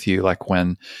way with you, like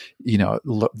when,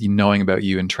 knowing about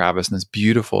you and Travis and this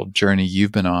beautiful journey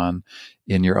you've been on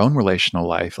in your own relational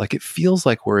life, like it feels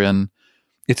like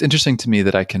it's interesting to me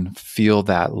that I can feel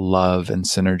that love and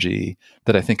synergy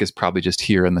that I think is probably just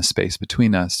here in the space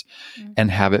between us,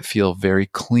 and have it feel very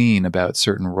clean about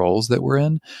certain roles that we're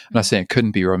in. I'm not saying it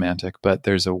couldn't be romantic, but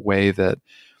there's a way that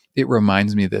it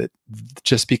reminds me that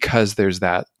just because there's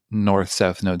that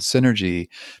north-south node synergy,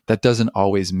 that doesn't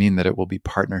always mean that it will be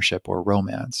partnership or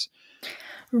romance.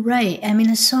 Right. I mean,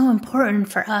 it's so important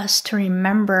for us to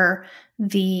remember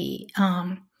the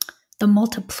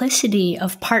multiplicity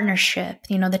of partnership.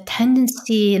 The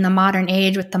tendency in the modern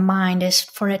age with the mind is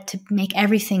for it to make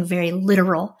everything very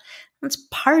literal. That's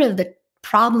part of the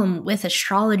problem with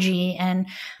astrology and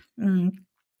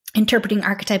interpreting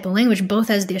archetypal language, both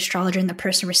as the astrologer and the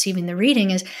person receiving the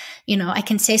reading, is, I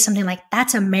can say something like,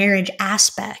 that's a marriage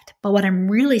aspect. But what I'm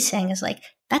really saying is like,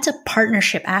 that's a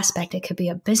partnership aspect. It could be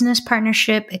a business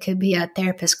partnership. It could be a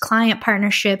therapist-client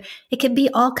partnership. It could be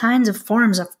all kinds of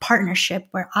forms of partnership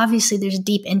where obviously there's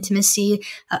deep intimacy,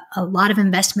 a lot of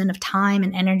investment of time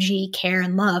and energy, care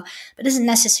and love, but it doesn't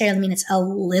necessarily mean it's a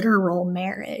literal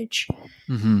marriage.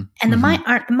 Mm-hmm. And the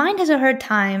mind has a hard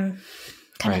time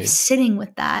kind of sitting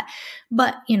with that.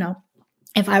 But,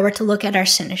 if I were to look at our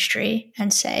synastry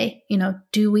and say,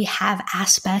 do we have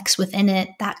aspects within it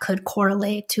that could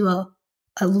correlate to a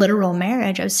literal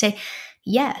marriage, I would say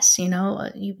yes.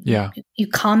 You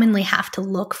commonly have to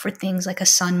look for things like a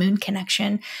sun-moon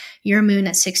connection. Your moon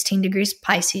at 16 degrees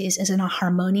Pisces is in a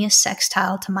harmonious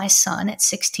sextile to my sun at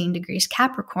 16 degrees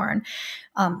Capricorn.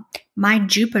 My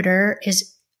Jupiter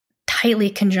is tightly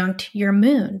conjunct your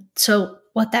moon. So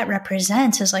what that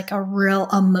represents is like a real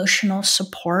emotional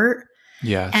support,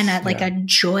 and a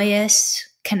joyous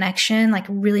connection, like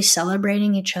really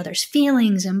celebrating each other's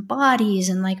feelings and bodies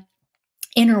and like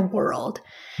inner world.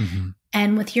 Mm-hmm.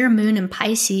 And with your moon in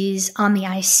Pisces on the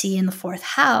IC in the 4th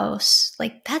house,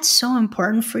 like that's so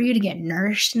important for you to get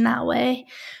nourished in that way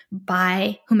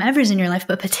by whomever's in your life,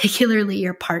 but particularly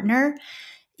your partner.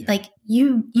 Like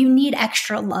you need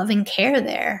extra love and care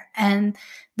there. And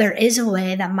there is a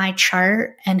way that my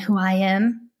chart and who I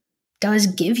am does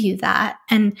give you that.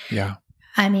 And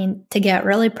I mean, to get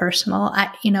really personal,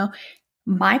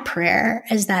 my prayer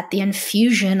is that the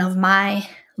infusion of my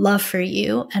love for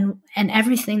you and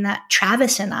everything that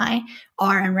Travis and I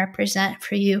are and represent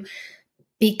for you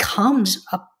becomes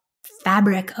a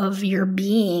fabric of your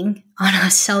being on a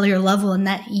cellular level, and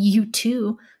that you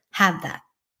too have that.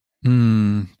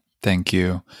 Thank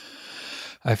you.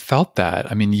 I felt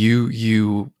that. I mean,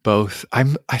 you both,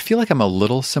 I feel like I'm a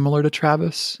little similar to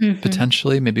Travis,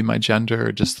 potentially, maybe my gender,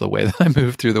 or just the way that I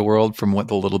move through the world from what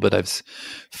the little bit I've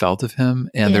felt of him.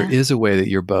 And there is a way that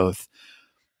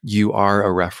you are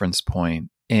a reference point,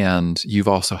 and you've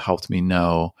also helped me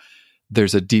know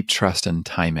there's a deep trust in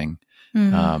timing.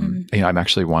 I'm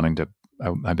actually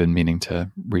I've been meaning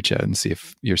to reach out and see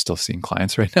if you're still seeing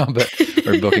clients right now,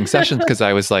 or booking sessions. Because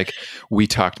I was like, we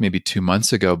talked maybe 2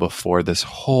 months ago before this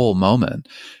whole moment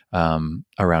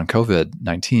around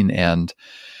COVID-19. And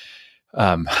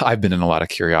I've been in a lot of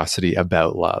curiosity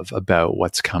about love, about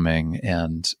what's coming.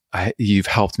 And you've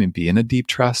helped me be in a deep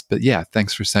trust. But yeah,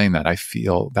 thanks for saying that. I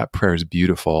feel that prayer is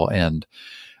beautiful, and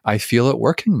I feel it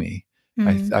working me.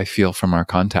 I feel from our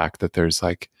contact that there's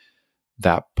like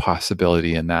that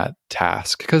possibility in that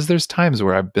task. Because there's times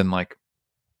where I've been like,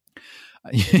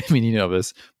 I mean, you know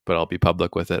this, but I'll be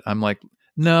public with it. I'm like,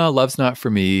 no, love's not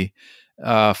for me.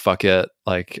 Fuck it.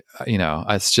 Like,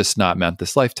 it's just not meant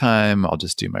this lifetime. I'll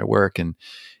just do my work. And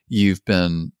you've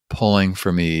been pulling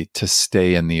for me to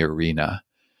stay in the arena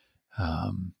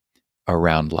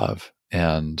around love,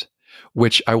 and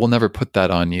which I will never put that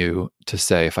on you to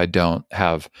say if I don't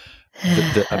have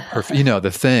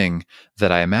the thing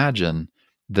that I imagine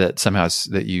that somehow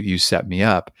that you set me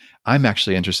up. I'm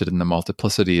actually interested in the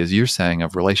multiplicity, as you're saying,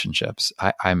 of relationships.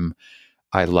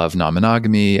 I love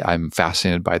non-monogamy. I'm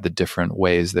fascinated by the different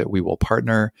ways that we will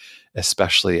partner,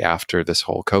 especially after this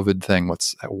whole COVID thing.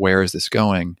 Where is this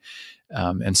going?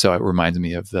 And so it reminds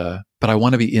me but I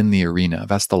want to be in the arena.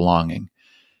 That's the longing,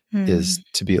 is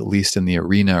to be at least in the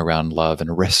arena around love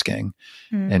and risking.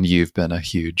 And you've been a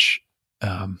huge,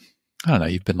 I don't know,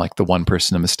 you've been like the one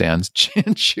person in the stands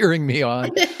cheering me on.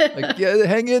 Like, yeah,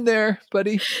 hang in there,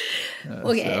 buddy.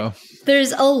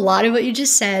 There's a lot of what you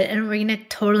just said, and we're going to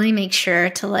totally make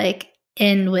sure to like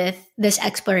end with this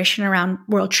exploration around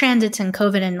world transits and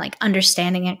COVID and like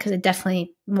understanding it, because I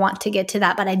definitely want to get to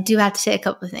that. But I do have to say a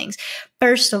couple of things.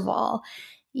 First of all,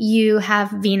 you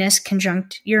have Venus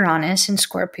conjunct Uranus in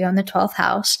Scorpio in the 12th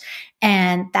house.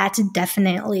 And that's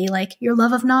definitely like your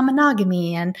love of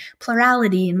non-monogamy and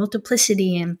plurality and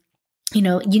multiplicity and, you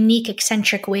know, unique,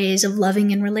 eccentric ways of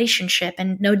loving in relationship.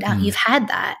 And no doubt you've had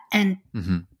that. And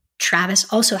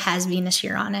Travis also has Venus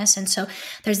Uranus. And so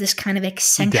there's this kind of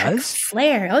eccentric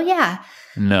flair. Oh, yeah.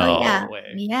 No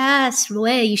way. Yes,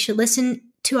 way. You should listen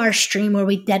to our stream where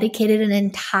we dedicated an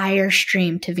entire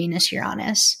stream to Venus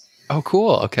Uranus. Oh,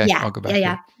 cool. Okay. Yeah. I'll go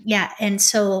back. Yeah. And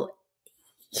so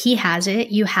he has it,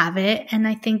 you have it. And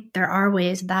I think there are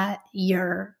ways that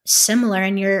you're similar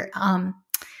in your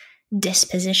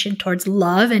disposition towards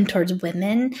love and towards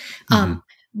women.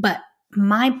 But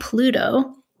my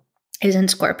Pluto is in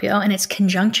Scorpio and it's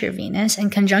conjunct your Venus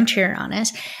and conjunct your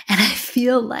Uranus. And I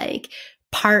feel like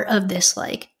part of this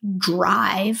like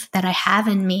drive that I have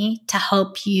in me to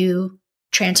help you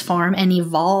transform and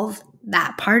evolve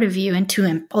that part of you and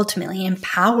to ultimately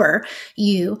empower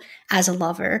you as a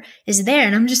lover is there.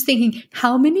 And I'm just thinking,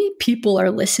 how many people are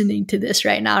listening to this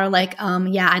right now are like,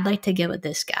 yeah, I'd like to get with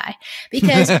this guy,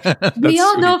 because we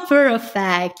all know for a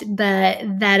fact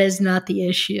that that is not the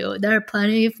issue. There are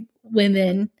plenty of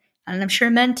women, and I'm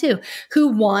sure men too, who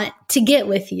want to get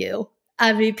with you.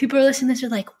 I mean, people are listening to this,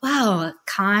 are like, wow, a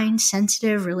kind,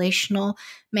 sensitive, relational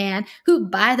man who,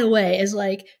 by the way, is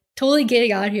like totally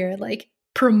getting out here, like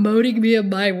promoting me and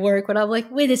my work. When I'm like,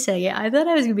 wait a second, I thought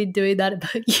I was going to be doing that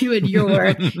about you and your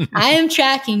work. I am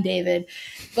tracking, David.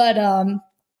 But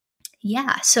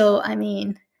yeah, so I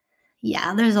mean,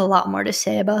 yeah, there's a lot more to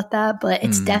say about that, but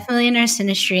it's definitely in our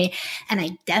synastry, and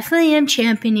I definitely am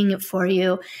championing it for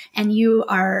you. And you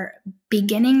are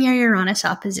beginning your Uranus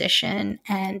opposition,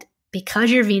 and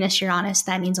because you're Venus Uranus,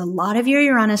 that means a lot of your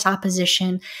Uranus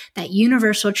opposition, that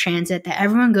universal transit that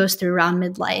everyone goes through around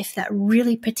midlife, that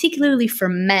really, particularly for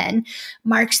men,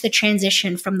 marks the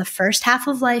transition from the first half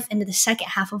of life into the second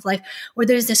half of life, where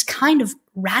there's this kind of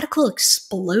radical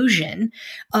explosion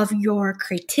of your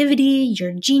creativity,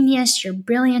 your genius, your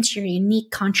brilliance, your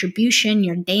unique contribution,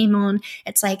 your daemon.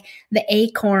 It's like the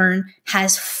acorn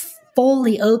has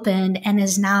fully opened and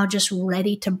is now just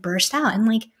ready to burst out. And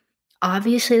like,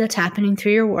 obviously, that's happening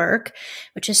through your work,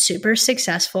 which is super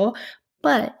successful.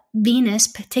 But Venus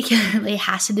particularly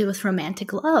has to do with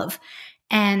romantic love.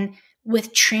 And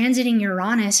with transiting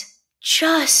Uranus,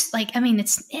 just like, I mean,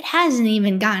 it hasn't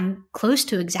even gotten close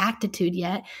to exactitude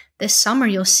yet. This summer,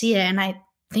 you'll see it. And I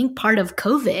think part of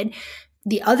COVID,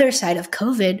 the other side of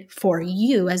COVID for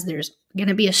you, as there's going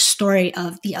to be a story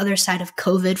of the other side of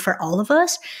COVID for all of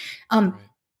us,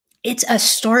 it's a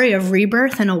story of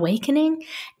rebirth and awakening.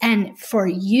 And for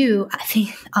you, I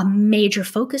think a major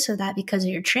focus of that, because of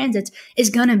your transits,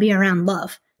 is going to be around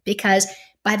love. Because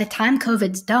by the time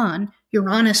COVID's done,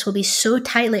 Uranus will be so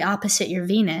tightly opposite your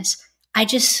Venus. I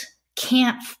just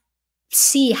can't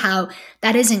see how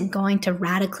that isn't going to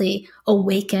radically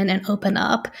awaken and open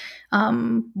up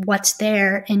what's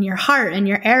there in your heart and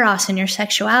your eros and your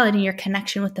sexuality, your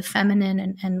connection with the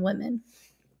feminine and women.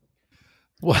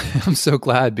 Well, I'm so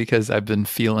glad, because I've been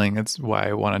feeling, that's why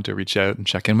I wanted to reach out and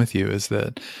check in with you, is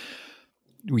that,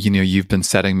 you know, you've been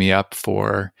setting me up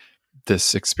for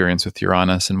this experience with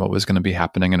Uranus and what was going to be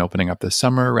happening and opening up this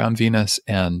summer around Venus.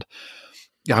 And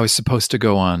I was supposed to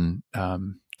go on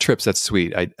trips. That's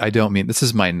sweet. I don't mean, this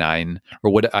is my 9, or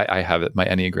what I have it, my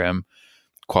Enneagram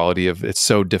quality of, it's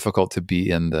so difficult to be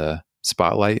in the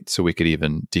spotlight. So we could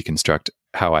even deconstruct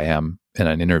how I am in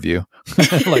an interview,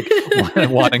 like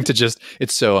wanting to just,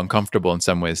 it's so uncomfortable in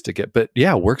some ways to get, but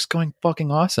yeah, work's going fucking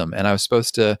awesome. And I was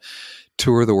supposed to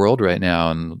tour the world right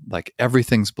now, and like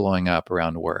everything's blowing up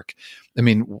around work. I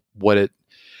mean,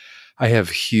 I have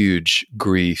huge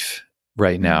grief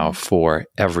right now for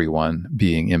everyone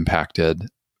being impacted,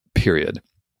 period.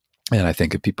 And I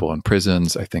think of people in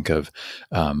prisons. I think of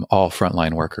all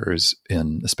frontline workers,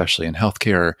 especially in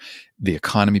healthcare, the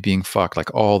economy being fucked,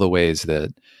 like all the ways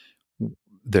that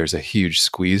there's a huge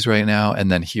squeeze right now.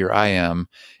 And then here I am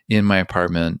in my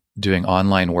apartment doing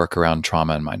online work around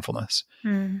trauma and mindfulness.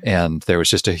 And there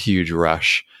was just a huge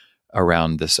rush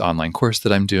around this online course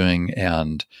that I'm doing.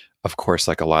 And of course,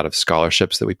 like a lot of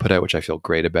scholarships that we put out, which I feel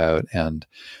great about.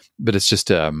 But it's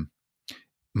just,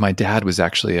 my dad was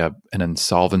actually an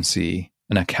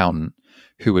accountant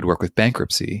who would work with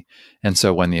bankruptcy. And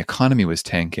so when the economy was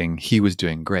tanking, he was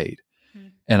doing great.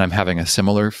 And I'm having a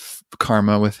similar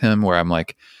karma with him, where I'm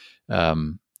like,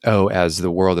 as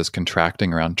the world is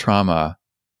contracting around trauma,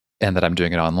 and that I'm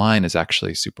doing it online is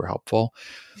actually super helpful.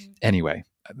 Anyway,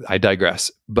 I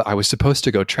digress. But I was supposed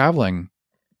to go traveling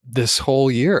this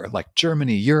whole year, like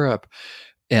Germany, Europe.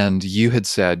 And you had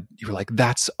said, you were like,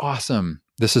 that's awesome.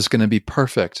 This is going to be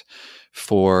perfect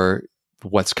for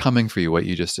what's coming for you, what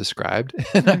you just described.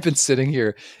 And I've been sitting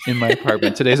here in my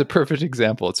apartment. Today's a perfect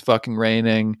example. It's fucking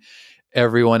raining.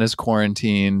 Everyone is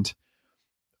quarantined.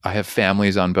 I have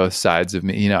families on both sides of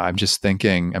me. You know, I'm just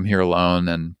thinking, I'm here alone,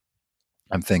 and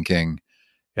I'm thinking,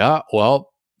 yeah,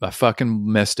 well, I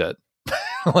fucking missed it.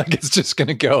 Like it's just going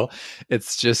to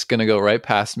go right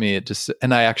past me.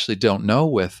 And I actually don't know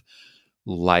with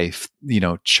life, you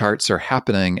know, charts are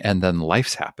happening and then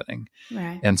life's happening.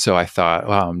 Right. And so I thought,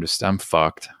 wow, I'm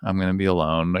fucked. I'm going to be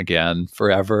alone again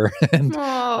forever. And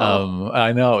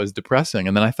I know, it was depressing.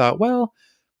 And then I thought, well,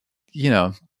 you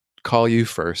know, call you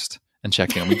first and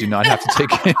check in. We do not have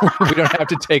to we don't have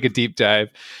to take a deep dive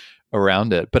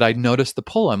around it. But I noticed the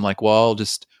pull. I'm like, well,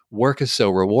 just work is so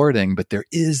rewarding, but there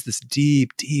is this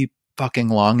deep, deep fucking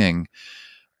longing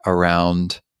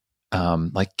around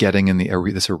like getting in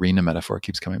this arena metaphor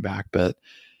keeps coming back. But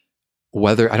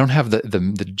whether I don't have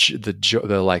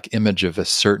the like image of a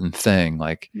certain thing,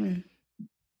 like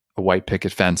a white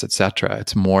picket fence, etc.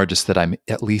 It's more just that I'm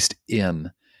at least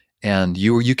in. And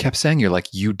you kept saying, you're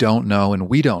like, you don't know and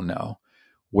we don't know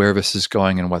where this is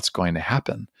going and what's going to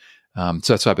happen. So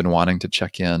that's why I've been wanting to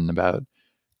check in about,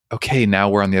 okay, now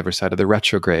we're on the other side of the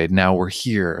retrograde. Now we're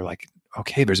here. Like,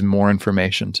 okay, there's more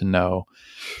information to know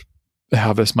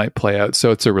how this might play out.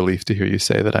 So it's a relief to hear you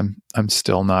say that I'm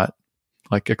still not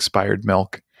like expired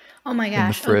milk. Oh my gosh. In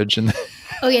the fridge.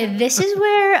 Okay, this is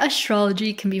where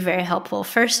astrology can be very helpful.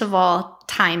 First of all,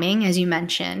 timing, as you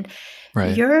mentioned.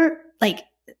 Right. You're like,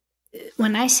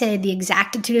 when I say the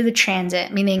exactitude of the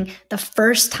transit, meaning the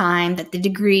first time that the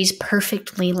degrees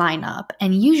perfectly line up,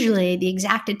 and usually the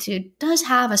exactitude does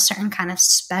have a certain kind of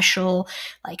special,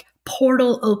 like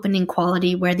portal opening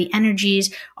quality where the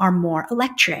energies are more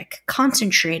electric,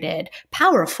 concentrated,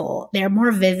 powerful. They're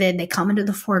more vivid. They come into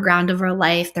the foreground of our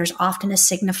life. There's often a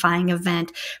signifying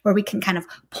event where we can kind of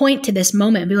point to this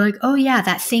moment and be like, oh yeah,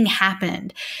 that thing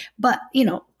happened. But, you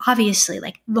know, obviously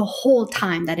like the whole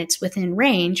time that it's within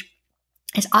range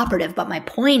is operative. But my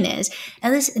point is,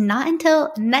 at least not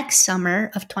until next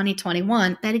summer of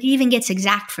 2021 that it even gets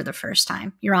exact for the first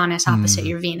time. Uranus opposite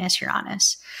your Venus,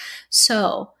 Uranus.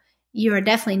 So you are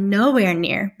definitely nowhere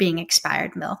near being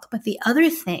expired milk. But the other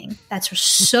thing that's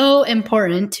so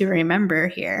important to remember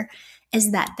here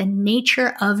is that the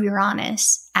nature of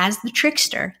Uranus as the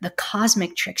trickster, the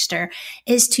cosmic trickster,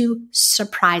 is to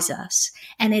surprise us.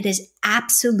 And it is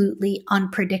absolutely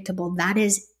unpredictable. That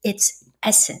is its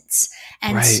essence.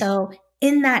 And right. So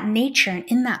in that nature and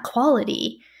in that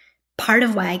quality, part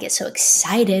of why I get so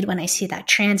excited when I see that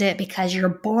transit, because you're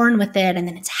born with it and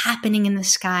then it's happening in the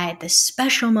sky at this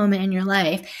special moment in your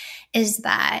life, is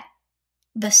that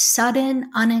the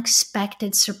sudden,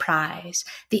 unexpected surprise,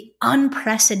 the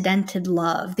unprecedented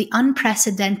love, the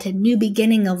unprecedented new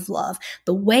beginning of love,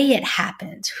 the way it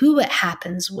happens, who it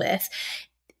happens with,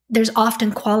 there's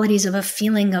often qualities of a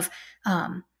feeling of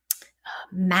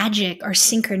magic or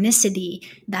synchronicity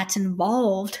that's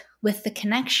involved with the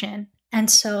connection. And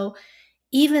so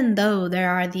even though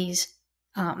there are these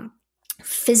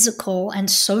physical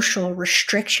and social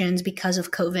restrictions because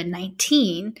of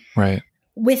COVID-19, right,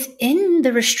 within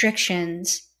the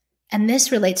restrictions, and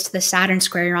this relates to the Saturn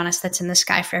square Uranus that's in the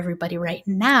sky for everybody right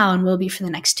now and will be for the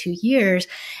next 2 years,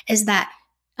 is that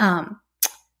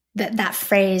that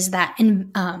phrase that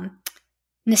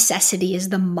necessity is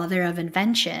the mother of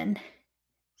invention.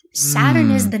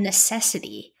 Saturn is the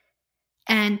necessity.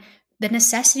 And the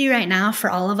necessity right now for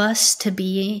all of us to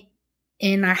be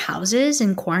in our houses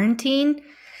in quarantine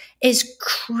is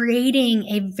creating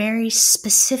a very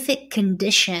specific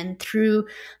condition through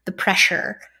the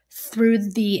pressure, through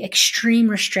the extreme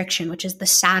restriction, which is the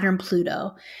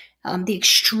Saturn-Pluto, the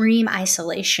extreme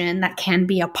isolation that can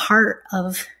be a part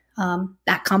of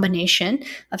that combination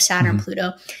of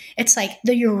Saturn-Pluto. It's like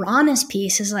the Uranus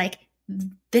piece is like,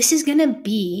 this is going to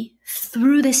be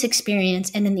through this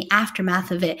experience and in the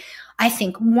aftermath of it, I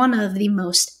think one of the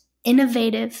most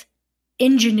innovative,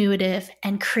 ingenuitive,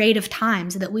 and creative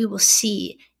times that we will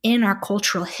see in our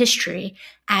cultural history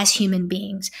as human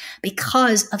beings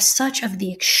because of such of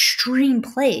the extreme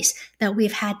place that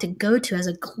we've had to go to as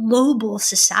a global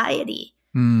society.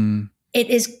 It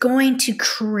is going to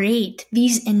create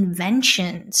these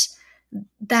inventions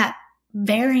that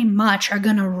very much are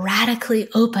going to radically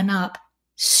open up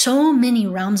so many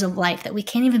realms of life that we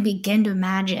can't even begin to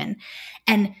imagine.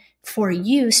 And for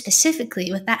you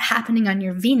specifically, with that happening on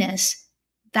your Venus,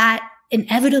 that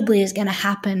inevitably is going to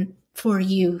happen for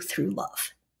you through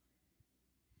love.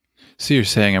 So you're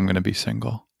saying I'm going to be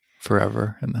single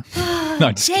forever? And then,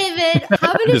 no, David,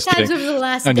 how many times over the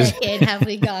last decade have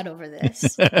we gone over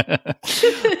this?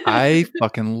 I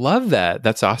fucking love that.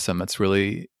 That's awesome. That's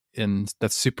really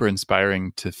that's super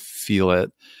inspiring to feel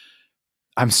it.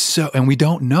 And we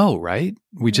don't know, right?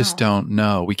 We just don't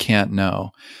know. We can't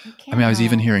know. I mean, I was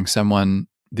even hearing someone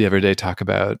the other day talk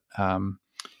about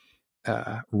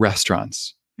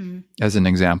restaurants as an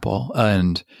example,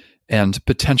 and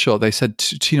potential. They said,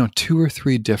 2 or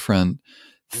 3 different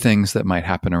things that might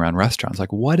happen around restaurants.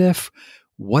 Like, what if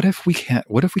we can't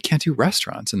do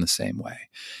restaurants in the same way?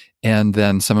 And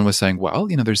then someone was saying, well,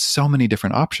 there's so many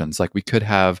different options. Like, we could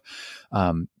have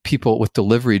people with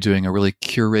delivery doing a really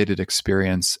curated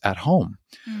experience at home,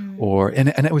 and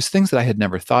it was things that I had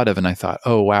never thought of. And I thought,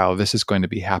 oh, wow, this is going to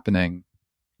be happening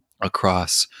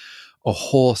across a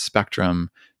whole spectrum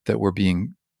that we're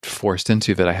being forced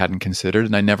into that I hadn't considered.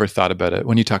 And I never thought about it.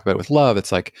 When you talk about it with love,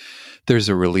 it's like there's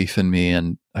a relief in me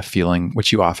and a feeling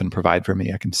which you often provide for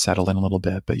me. I can settle in a little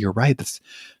bit, but you're right. It's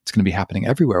going to be happening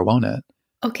everywhere, won't it?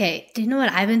 Okay. Do you know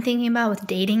what I've been thinking about with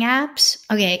dating apps?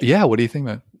 Okay. Yeah. What do you think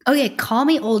about? Okay. Call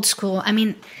me old school. I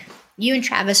mean, you and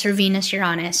Travis are Venus,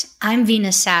 Uranus. I'm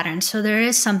Venus, Saturn. So there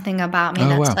is something about me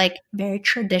that's like very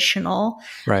traditional.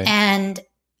 Right. And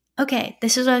okay,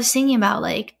 this is what I was thinking about,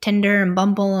 like Tinder and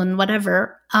Bumble and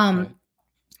whatever.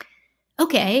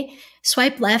 Okay,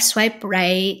 swipe left, swipe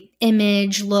right,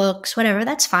 image, looks, whatever,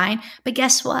 that's fine. But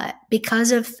guess what?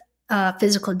 Because of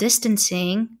physical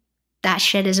distancing, that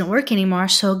shit isn't working anymore.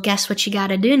 So guess what you got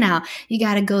to do now? You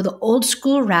got to go the old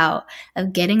school route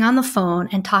of getting on the phone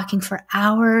and talking for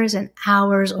hours and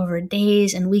hours over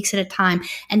days and weeks at a time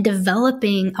and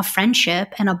developing a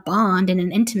friendship and a bond and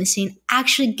an intimacy and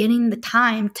actually getting the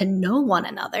time to know one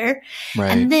another. Right.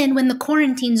 And then when the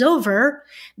quarantine's over,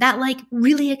 that like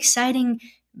really exciting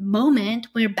moment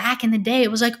where back in the day it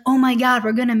was like, oh my God,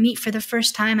 we're going to meet for the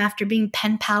first time after being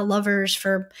pen pal lovers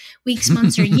for weeks,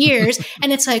 months, or years.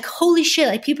 And it's like, holy shit,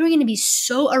 like people are going to be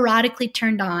so erotically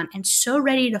turned on and so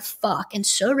ready to fuck and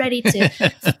so ready to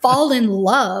fall in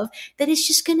love that it's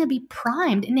just going to be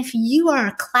primed. And if you are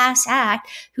a class act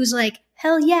who's like,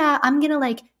 hell yeah, I'm going to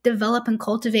like develop and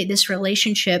cultivate this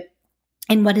relationship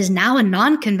in what is now a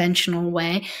non-conventional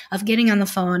way of getting on the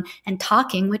phone and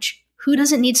talking, which who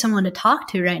doesn't need someone to talk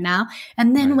to right now?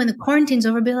 And then when the quarantine's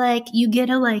over, be like, you get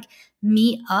to like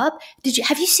meet up.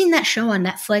 Have you seen that show on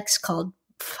Netflix called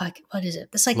what is it?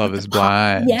 That's like Love is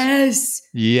Blind. Yes.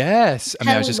 I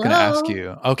mean, I was just going to ask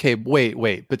you. Okay,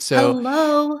 wait. But so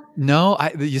no,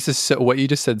 this is so. What you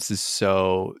just said is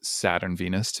so Saturn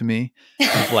Venus to me.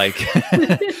 Like,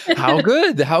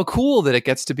 how cool that it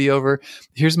gets to be over.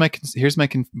 Here's my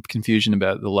confusion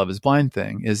about the Love is Blind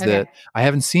thing. Is that I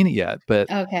haven't seen it yet, but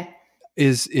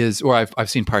or I've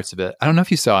seen parts of it. I don't know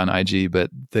if you saw on IG, but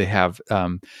they have.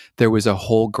 There was a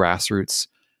whole grassroots.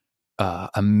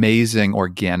 Amazing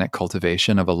organic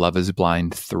cultivation of a Love is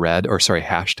Blind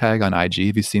hashtag on IG.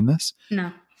 Have you seen this?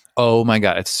 No. Oh my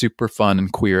God. It's super fun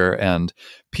and queer. And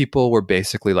people were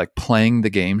basically like playing the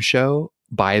game show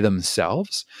by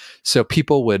themselves. So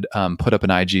people would put up an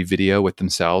IG video with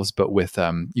themselves, but with,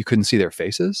 you couldn't see their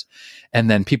faces. And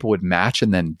then people would match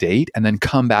and then date and then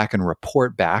come back and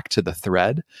report back to the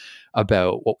thread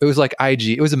about it was like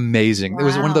IG. It was amazing. Wow. It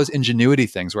was one of those ingenuity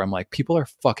things where I'm like, people are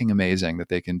fucking amazing that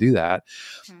they can do that.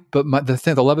 But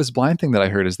the Love is Blind thing that I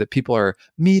heard is that people are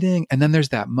meeting. And then there's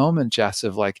that moment, Jess,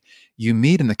 of like you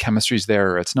meet and the chemistry's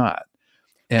there or it's not.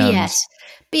 And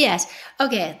BS.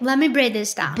 Okay, let me break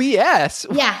this down.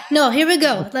 BS? Yeah. No, here we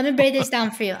go. Let me break this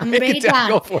down for you. I'm going to break it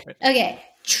down. Go for it. Okay.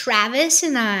 Travis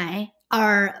and I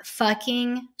are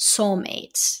fucking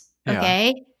soulmates.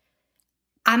 Okay? Yeah.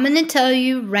 I'm going to tell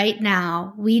you right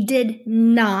now, we did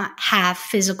not have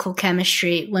physical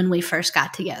chemistry when we first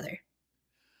got together.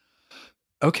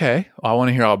 Okay. Well, I want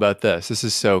to hear all about this. This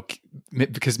is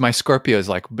because my Scorpio is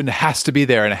like, but it has to be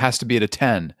there and it has to be at a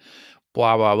 10.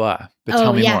 Blah, blah, blah. But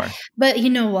tell me more. But you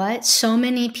know what? So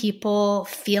many people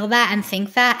feel that and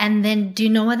think that. And then do you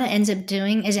know what that ends up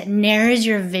doing? Is it narrows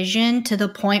your vision to the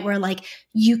point where like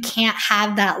you can't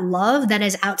have that love that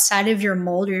is outside of your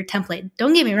mold or your template.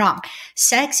 Don't get me wrong.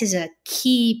 Sex is a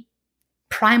key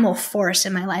primal force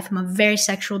in my life. I'm a very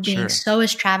sexual being. Sure. So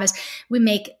is Travis. We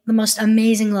make the most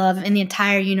amazing love in the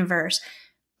entire universe.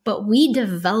 But we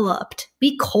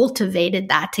cultivated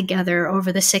that together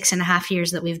over the 6.5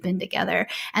 years that we've been together.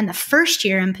 And the first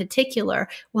year in particular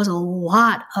was a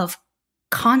lot of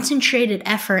concentrated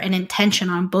effort and intention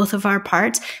on both of our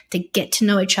parts to get to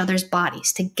know each other's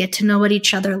bodies, to get to know what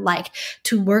each other liked,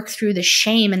 to work through the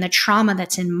shame and the trauma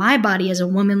that's in my body as a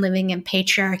woman living in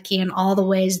patriarchy and all the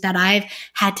ways that I've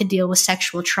had to deal with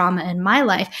sexual trauma in my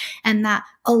life. And that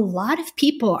a lot of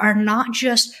people are not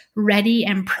just ready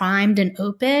and primed and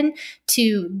open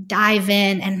to dive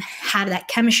in and have that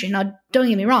chemistry. Now, don't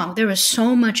get me wrong. There was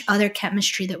so much other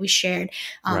chemistry that we shared,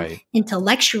 Right.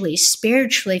 intellectually,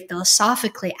 spiritually,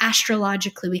 philosophically,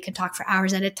 astrologically. We could talk for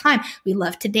hours at a time. We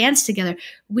love to dance together.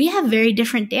 We have very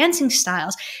different dancing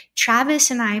styles. Travis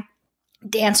and I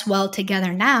dance well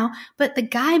together now, but the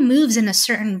guy moves in a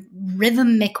certain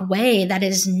rhythmic way that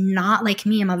is not like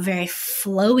me. I'm a very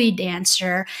flowy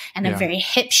dancer and a very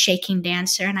hip shaking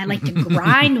dancer, and I like to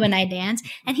grind when I dance,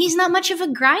 and he's not much of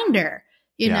a grinder,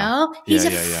 you know? He's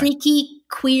a freaky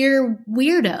queer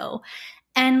weirdo.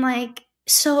 And like,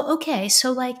 so, okay,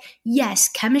 so like, yes,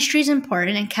 chemistry is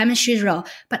important and chemistry is real,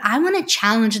 but I want to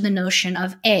challenge the notion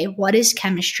of A, what is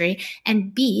chemistry?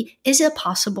 And B, is it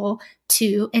possible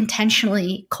to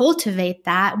intentionally cultivate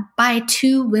that by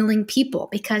two willing people?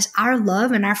 Because our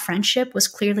love and our friendship was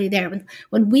clearly there.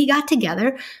 When we got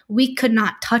together, we could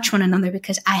not touch one another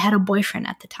because I had a boyfriend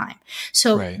at the time.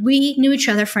 So we knew each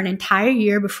other for an entire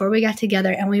year before we got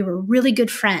together, and we were really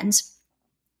good friends.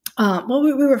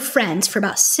 We were friends for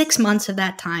about 6 months of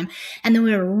that time. And then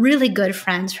we were really good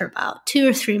friends for about 2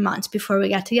 or 3 months before we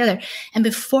got together. And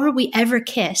before we ever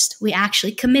kissed, we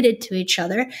actually committed to each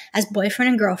other as boyfriend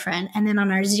and girlfriend. And then on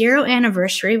our 0th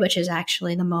anniversary, which is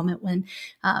actually the moment when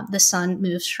the sun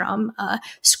moves from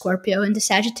Scorpio into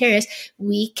Sagittarius,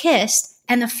 we kissed.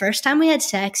 And the first time we had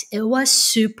sex, it was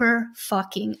super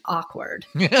fucking awkward.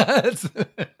 Yes.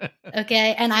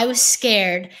 Okay. And I was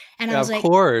scared. And I was like,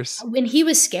 of course. When he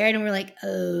was scared, and we're like,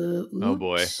 oh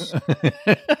boy.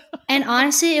 And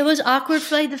honestly, it was awkward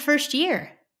for like the first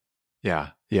year. Yeah.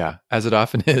 Yeah. As it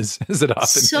often is.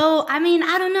 So, I mean,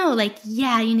 I don't know. Like,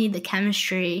 yeah, you need the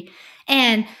chemistry.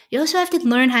 And you also have to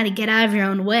learn how to get out of your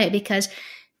own way, because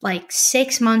like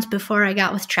 6 months before I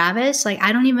got with Travis, like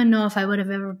I don't even know if I would have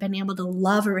ever been able to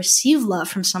love or receive love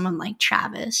from someone like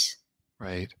Travis.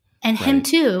 Right. And him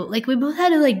too. Like we both had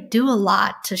to like do a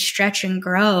lot to stretch and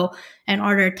grow in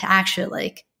order to actually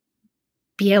like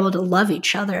be able to love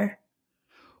each other.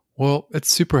 Well, it's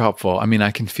super helpful. I mean,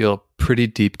 I can feel pretty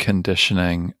deep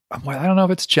conditioning. Well, I don't know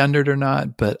if it's gendered or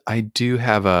not, but I do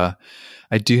have a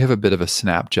bit of a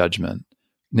snap judgment.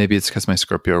 Maybe it's because my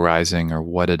Scorpio rising or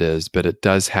what it is, but it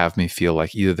does have me feel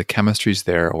like either the chemistry's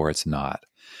there or it's not.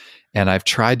 And I've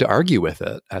tried to argue with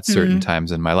it at certain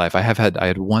times in my life. I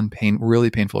had one really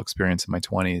painful experience in my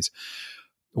 20s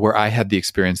where I had the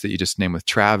experience that you just named with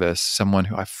Travis, someone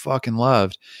who I fucking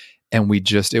loved. And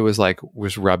it was like,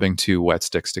 was rubbing two wet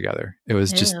sticks together. It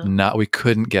was just we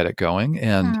couldn't get it going.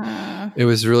 And it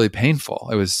was really painful.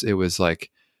 It was like,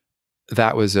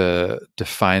 that was it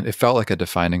felt like a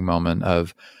defining moment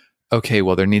of, okay,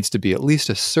 well, there needs to be at least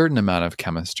a certain amount of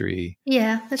chemistry.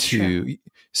 Yeah, that's true.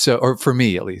 So, or for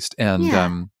me at least.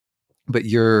 And, but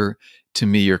you're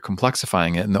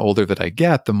complexifying it. And the older that I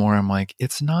get, the more I'm like,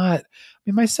 it's not, I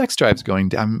mean, my sex drive's going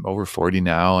down. I'm over 40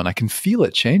 now, and I can feel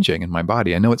it changing in my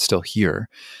body. I know it's still here,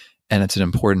 and it's an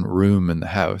important room in the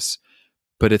house,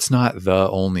 but it's not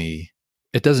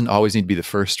it doesn't always need to be the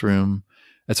first room.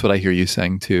 That's what I hear you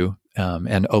saying too.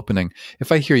 And opening,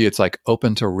 if I hear you, it's like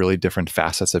open to really different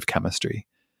facets of chemistry.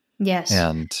 Yes.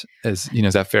 And is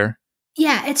that fair?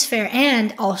 Yeah, it's fair.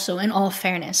 And also, in all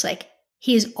fairness, like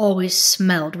he's always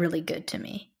smelled really good to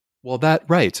me. Well,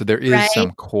 right. So there is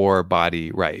some core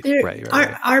body, right.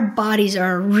 Our bodies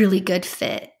are a really good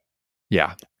fit.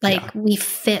 Yeah. Like we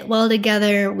fit well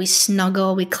together, we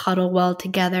snuggle, we cuddle well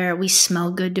together, we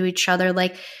smell good to each other,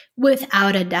 like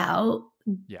without a doubt.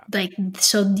 Yeah. Like,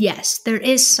 so yes, there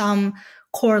is some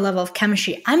core level of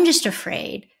chemistry. I'm just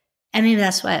afraid. And maybe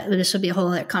that's why this would be a whole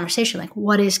other conversation. Like,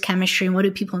 what is chemistry and what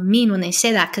do people mean when they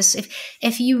say that? Because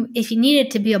if you need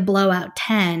it to be a blowout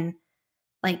 10,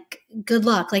 like good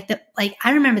luck. Like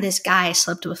I remember this guy I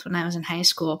slept with when I was in high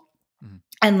school,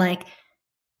 and like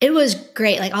it was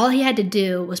great. Like all he had to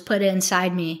do was put it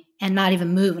inside me and not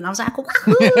even move. And I was like,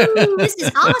 woohoo, this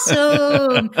is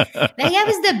awesome. That guy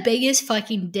was the biggest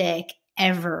fucking dick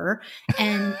ever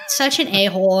and such an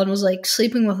a-hole, and was like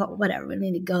sleeping with whatever. We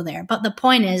need to go there. But the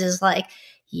point is like,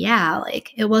 yeah,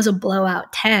 like it was a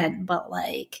blowout 10, but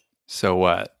like, so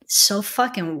what? So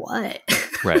fucking what?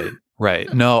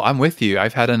 Right. No, I'm with you.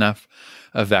 I've had enough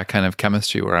of that kind of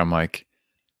chemistry where I'm like,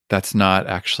 that's not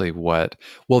actually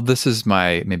this is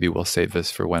maybe we'll save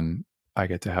this for when I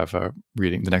get to have a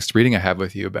reading, the next reading I have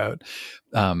with you about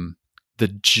the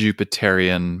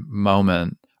Jupiterian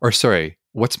moment, or sorry,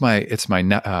 the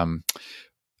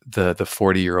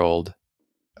 40-year-old,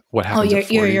 what happens at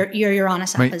 40? Your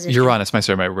Uranus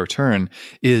opposition. My return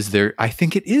is there. I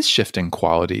think it is shifting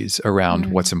qualities around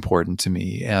what's important to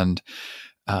me. And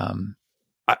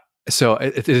So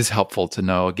it is helpful to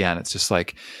know, again, it's just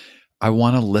like, I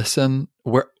want to listen.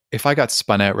 Where if I got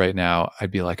spun out right now,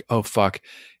 I'd be like, oh, fuck,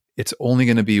 it's only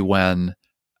going to be when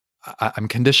I'm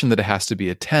conditioned that it has to be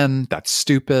a 10. That's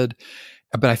stupid.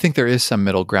 But I think there is some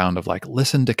middle ground of like,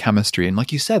 listen to chemistry. And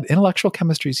like you said, intellectual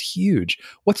chemistry is huge.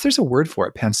 There's a word for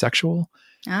it, pansexual,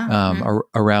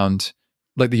 around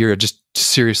like you're just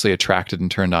seriously attracted and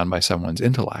turned on by someone's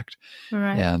intellect,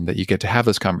 Right. and that you get to have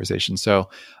those conversations. So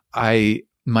my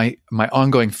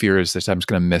ongoing fear is that I'm just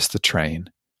going to miss the train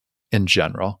in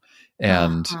general.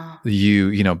 And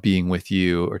being with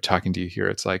you or talking to you here,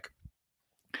 it's like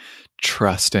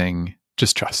trusting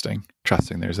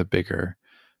there's a bigger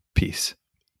piece.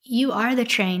 You are the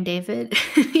train, David.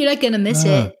 You're not going to miss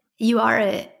it. You are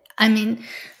it. I mean,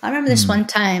 I remember this one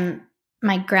time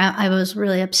I was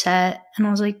really upset, and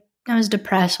I was like, I was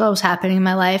depressed. What was happening in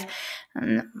my life?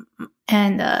 And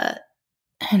I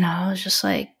was just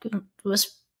like,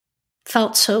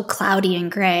 felt so cloudy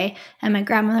and gray. And my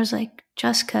grandmother was like,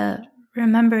 Jessica,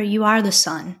 remember, you are the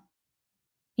sun.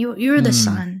 You're the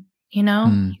sun,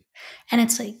 And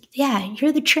it's like, yeah,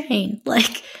 you're the train.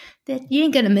 Like, you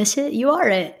ain't gonna miss it. You are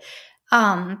it.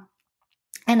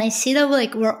 And I see that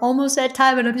like we're almost at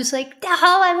time, and I'm just like, no,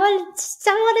 I want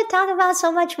to talk about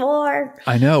so much more.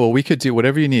 I know. Well, we could do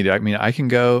whatever you need. I mean, I can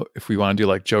go if we want to do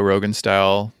like Joe Rogan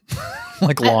style,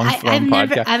 like long form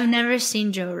podcast. I've never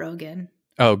seen Joe Rogan.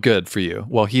 Oh, good for you.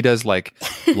 Well, he does like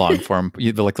long form,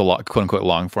 like the quote unquote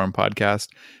long form podcast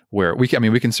where we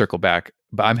can circle back,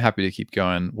 but I'm happy to keep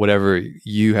going. Whatever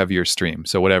you have your stream.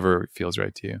 So whatever feels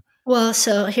right to you. Well,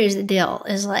 so here's the deal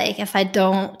is like, if I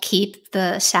don't keep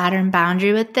the Saturn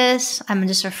boundary with this, I'm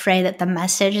just afraid that the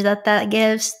message that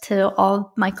gives to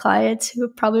all my clients who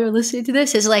probably are listening to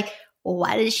this is like, well,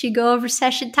 why did she go over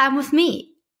session time with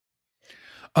me?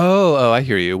 Oh, I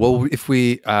hear you. Well, if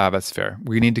we, that's fair.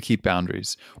 We need to keep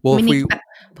boundaries. Well, but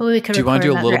we could. Do you want to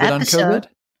do a little bit episode. on COVID?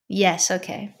 Yes.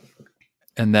 Okay.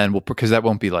 And then because that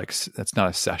won't be like, that's not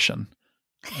a session.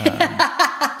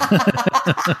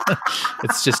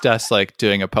 It's just us like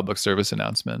doing a public service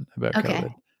announcement about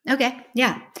COVID. Okay.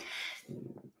 Yeah.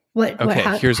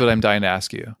 Here's what I'm dying to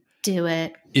ask you. Do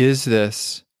it. Is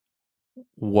this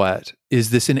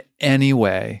in any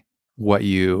way what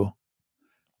you,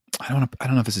 I don't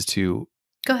know if this is too.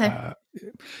 Go ahead.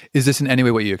 Is this in any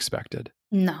way what you expected?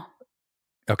 No.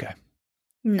 Okay.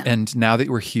 No. And now that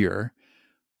we're here,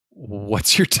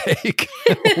 what's your take?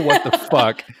 What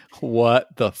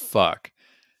the fuck?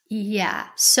 Yeah.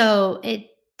 So it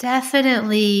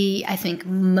definitely, I think,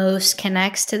 most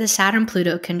connects to the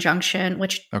Saturn-Pluto conjunction,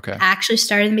 which actually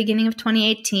started in the beginning of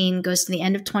 2018, goes to the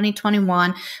end of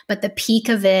 2021, but the peak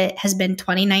of it has been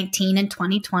 2019 and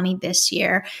 2020 this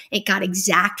year. It got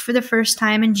exact for the first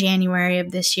time in January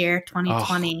of this year,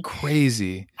 2020. Oh,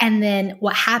 crazy. And then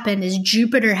what happened is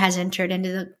Jupiter has entered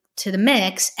into the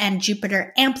mix, and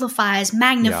Jupiter amplifies,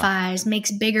 magnifies,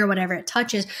 makes bigger whatever it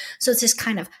touches. So it's this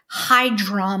kind of high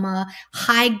drama,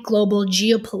 high global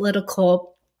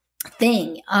geopolitical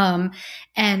thing. And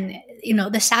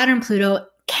the Saturn Pluto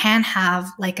can have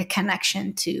like a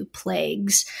connection to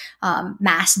plagues,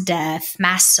 mass death,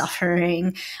 mass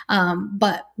suffering.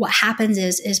 But what happens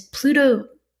is Pluto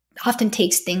often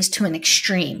takes things to an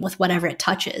extreme with whatever it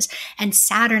touches. And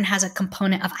Saturn has a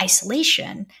component of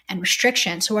isolation and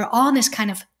restriction. So we're all in this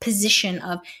kind of position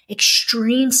of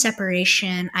extreme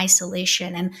separation,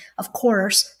 isolation. And of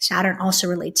course, Saturn also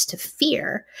relates to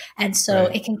fear. And so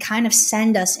it can kind of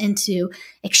send us into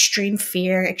extreme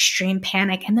fear, extreme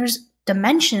panic. And there's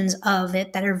dimensions of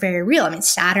it that are very real. I mean,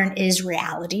 Saturn is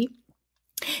reality.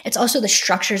 It's also the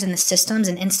structures and the systems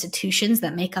and institutions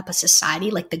that make up a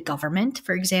society, like the government,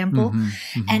 for example.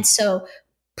 And so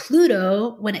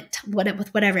Pluto, with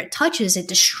whatever it touches, it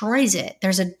destroys it.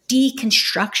 There's a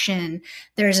deconstruction.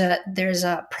 There's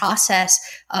a process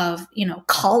of,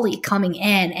 Kali coming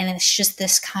in, and it's just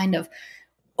this kind of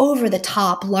over the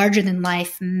top, larger than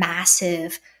life,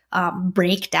 massive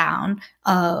breakdown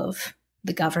of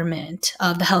the government,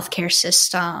 of the healthcare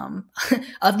system,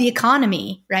 of the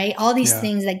economy, right? All these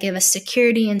things that give us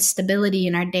security and stability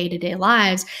in our day-to-day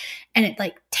lives. And it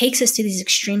like takes us to these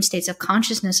extreme states of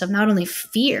consciousness of not only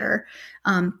fear,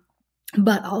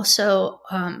 but also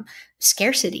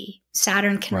scarcity.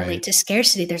 Saturn can relate to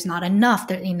scarcity. There's not enough,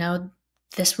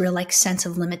 this real like sense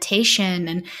of limitation.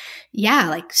 And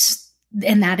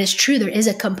and that is true. There is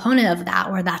a component of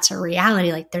that where that's a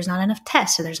reality. Like there's not enough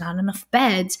tests, or there's not enough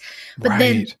beds. But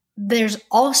then there's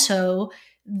also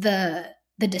the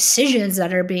decisions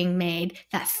that are being made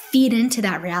that feed into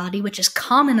that reality, which is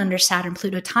common under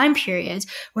Saturn-Pluto time periods,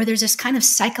 where there's this kind of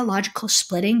psychological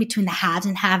splitting between the haves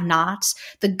and have-nots,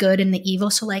 the good and the evil.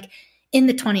 So like in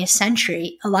the 20th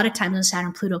century, a lot of times when Saturn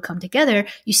and Pluto come together,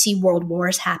 you see world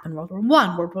wars happen, World War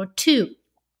I, World War II,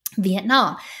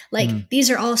 Vietnam. Like these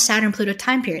are all Saturn Pluto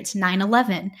time periods,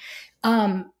 9/11.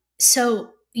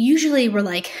 So usually we're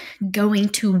like going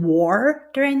to war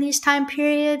during these time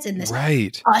periods, and this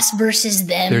us versus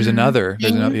them. There's another,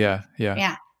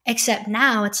 yeah. Except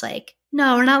now it's like,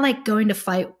 no, we're not like going to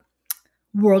fight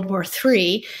World War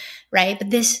III, right? But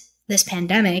this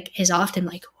pandemic is often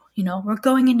like, you know, we're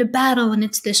going into battle and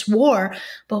it's this war.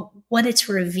 But what it's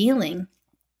revealing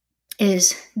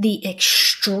is the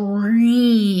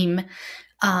extreme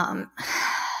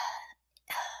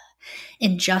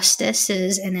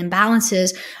injustices and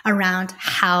imbalances around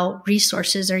how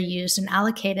resources are used and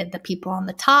allocated. The people on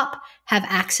the top have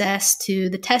access to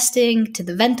the testing, to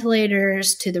the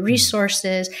ventilators, to the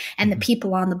resources, and the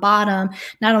people on the bottom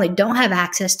not only don't have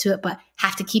access to it, but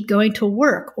have to keep going to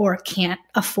work or can't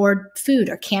afford food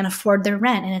or can't afford their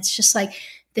rent. And it's just like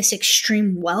this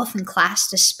extreme wealth and class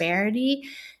disparity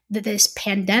that this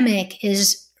pandemic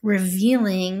is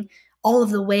revealing all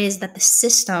of the ways that the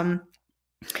system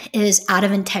is out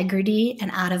of integrity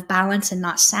and out of balance and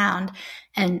not sound.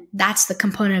 And that's the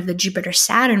component of the Jupiter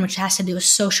Saturn, which has to do with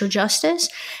social justice.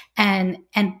 And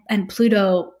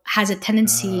Pluto has a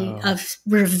tendency of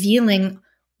revealing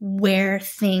where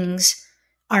things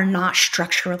are not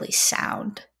structurally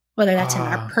sound, whether that's in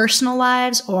our personal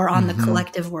lives or on the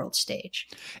collective world stage.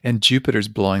 And Jupiter's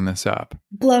blowing this up.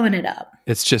 Blowing it up.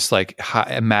 It's just like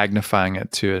magnifying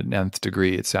it to an nth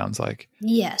degree, it sounds like.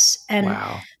 Yes. And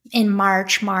in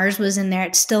March, Mars was in there.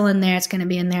 It's still in there. It's going to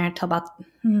be in there until about,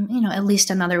 at least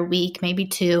another week, maybe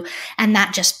 2. And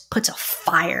that just puts a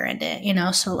fire in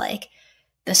it, so like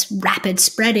this rapid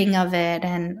spreading of it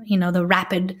and, the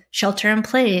rapid shelter in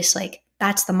place, like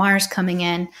that's the Mars coming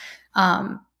in.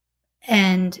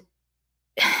 And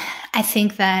I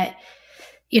think that,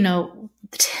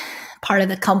 part of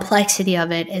the complexity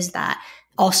of it is that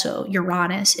also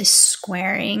Uranus is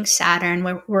squaring Saturn.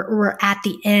 We're at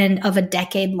the end of a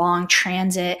decade-long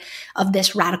transit of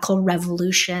this radical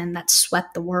revolution that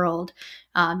swept the world,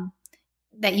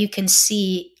 that you can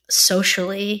see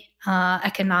socially,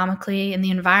 economically, in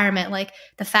the environment, like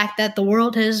the fact that the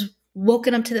world has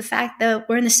woken up to the fact that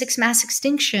we're in the 6th mass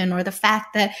extinction, or the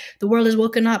fact that the world has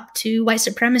woken up to white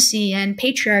supremacy and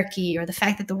patriarchy, or the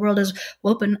fact that the world has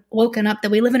woken up that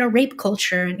we live in a rape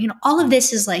culture. And, all of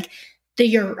this is like the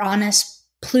Uranus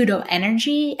Pluto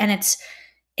energy. And it's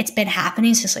been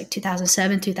happening since like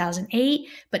 2007, 2008,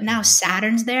 but now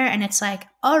Saturn's there and it's like,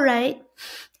 all right,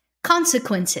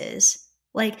 consequences.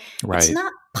 Like it's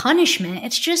not punishment.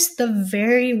 It's just the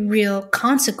very real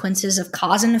consequences of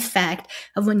cause and effect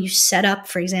of when you set up,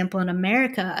 for example, in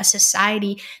America, a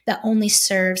society that only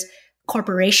serves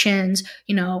corporations,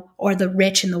 or the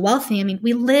rich and the wealthy. I mean,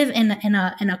 we live in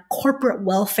a corporate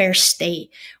welfare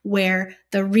state where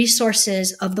the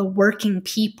resources of the working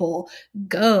people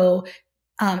go,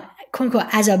 quote unquote,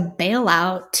 as a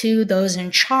bailout to those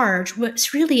in charge.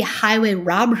 It's really highway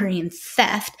robbery and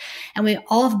theft. And we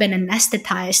all have been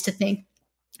anesthetized to think,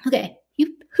 okay,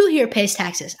 who here pays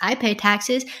taxes? I pay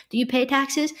taxes. Do you pay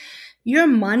taxes? Your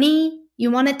money, you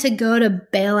want it to go to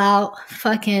bail out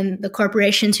fucking the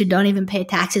corporations who don't even pay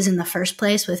taxes in the first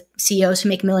place, with CEOs who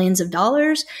make millions of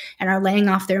dollars and are laying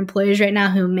off their employees right now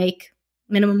who make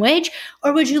minimum wage?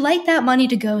 Or would you like that money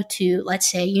to go to, let's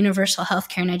say, universal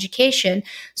healthcare and education,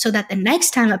 so that the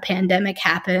next time a pandemic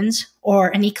happens or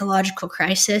an ecological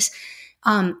crisis,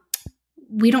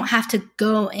 we don't have to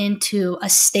go into a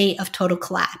state of total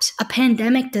collapse? A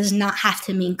pandemic does not have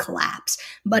to mean collapse,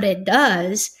 but it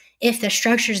does if the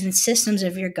structures and systems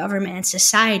of your government and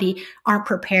society aren't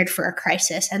prepared for a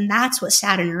crisis. And that's what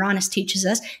Saturn Uranus teaches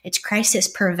us. It's crisis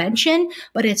prevention,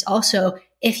 but it's also,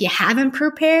 if you haven't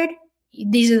prepared,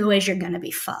 these are the ways you're going to be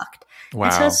fucked.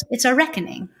 Wow. So it's a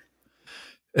reckoning.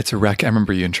 It's a I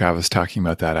remember you and Travis talking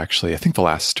about that, actually. I think the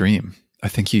last stream, I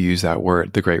think you used that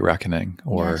word, the Great Reckoning,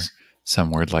 or some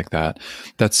word like that.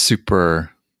 That's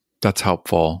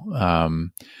helpful.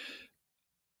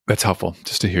 That's helpful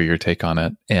just to hear your take on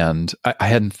it. And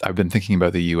I've been thinking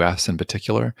about the US in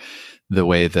particular, the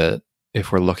way that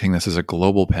if we're looking this as a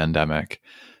global pandemic,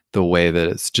 the way that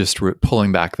it's just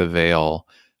pulling back the veil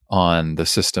on the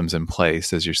systems in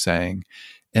place, as you're saying.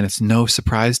 And it's no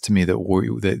surprise to me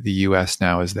that the US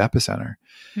now is the epicenter,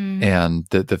 and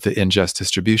that the unjust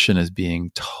distribution is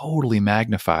being totally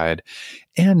magnified,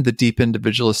 and the deep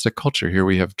individualistic culture. Here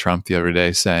we have Trump the other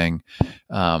day saying,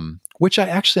 which I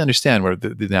actually understand, where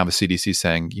now the CDC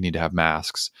saying you need to have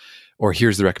masks, or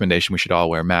here's the recommendation, we should all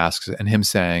wear masks, and him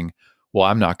saying, well,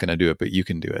 I'm not going to do it, but you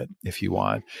can do it if you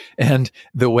want. And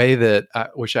the way that,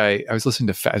 which I was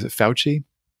listening to, is it Fauci?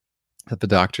 the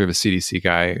doctor, the CDC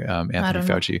guy, I Anthony don't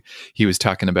know. Fauci, he was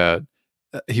talking about,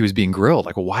 he was being grilled,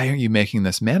 like, why aren't you making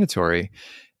this mandatory?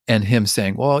 And him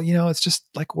saying, well, it's just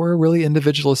like, we're a really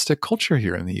individualistic culture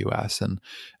here in the US. And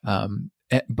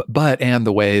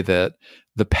the way that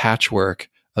the patchwork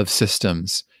of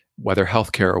systems, whether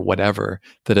healthcare or whatever,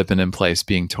 that have been in place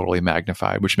being totally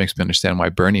magnified, which makes me understand why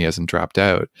Bernie hasn't dropped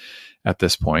out at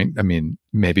this point. I mean,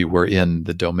 maybe we're in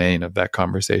the domain of that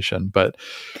conversation, but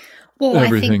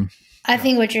everything. I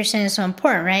think what you're saying is so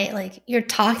important, right? Like, you're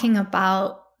talking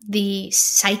about the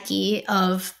psyche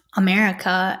of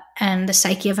America, and the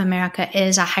psyche of America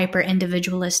is a hyper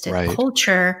individualistic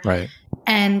culture. Right.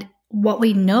 And what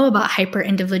we know about hyper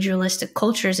individualistic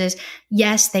cultures is,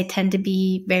 yes, they tend to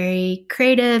be very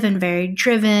creative and very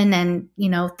driven, and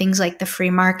things like the free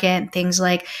market, things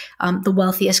like the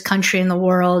wealthiest country in the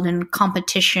world, and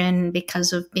competition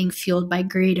because of being fueled by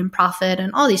greed and profit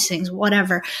and all these things,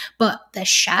 whatever. But the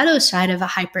shadow side of a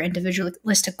hyper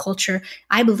individualistic culture,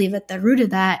 I believe at the root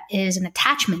of that is an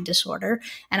attachment disorder,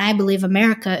 and I believe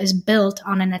America is built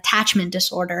on an attachment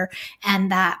disorder, and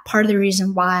that part of the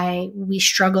reason why we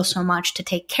struggle so much to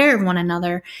take care of one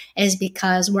another is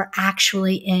because we're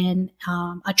actually in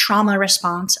a trauma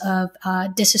response of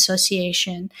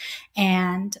disassociation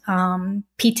and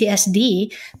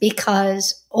PTSD,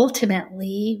 because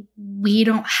ultimately we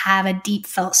don't have a deep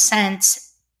felt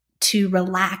sense to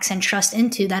relax and trust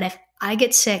into that. If I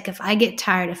get sick, if I get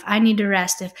tired, if I need to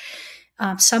rest,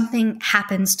 if something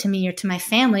happens to me or to my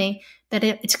family, that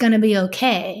it's going to be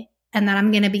okay, and that I'm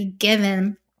going to be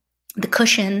given the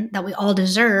cushion that we all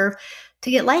deserve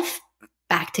to get life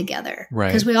back together. Right.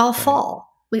 Because we all fall.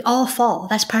 We all fall.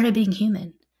 That's part of being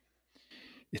human.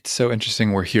 It's so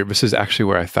interesting. We're here. This is actually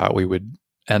where I thought we would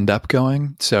end up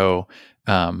going. So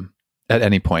at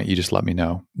any point, you just let me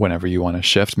know whenever you want to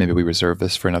shift. Maybe we reserve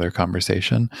this for another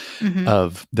conversation.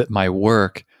 Of that. My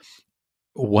work,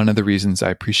 one of the reasons I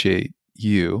appreciate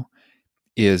you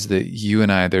is that you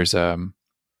and I, there's I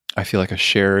feel like a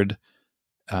shared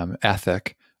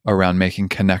ethic around making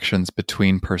connections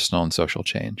between personal and social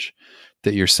change.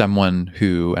 That you're someone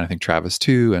who, and I think Travis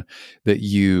too, that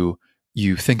you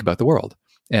think about the world.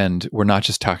 And we're not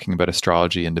just talking about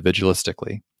astrology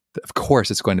individualistically. Of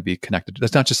course, it's going to be connected.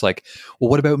 It's not just like,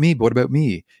 well, what about me? But what about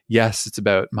me? Yes, it's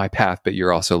about my path, but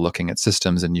you're also looking at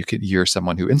systems, and you're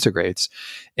someone who integrates.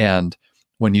 And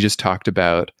when you just talked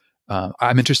about,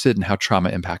 I'm interested in how trauma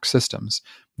impacts systems.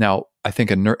 Now, I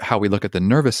think how we look at the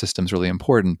nervous system is really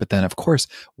important. But then, of course,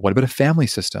 what about a family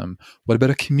system? What about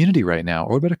a community right now?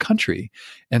 Or what about a country?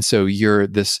 And so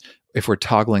if we're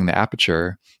toggling the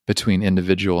aperture between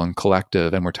individual and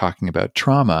collective, and we're talking about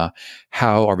trauma,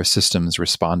 how are the systems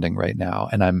responding right now?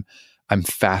 And I'm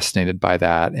fascinated by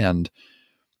that. And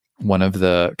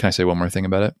can I say one more thing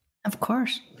about it? Of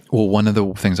course. Well, one of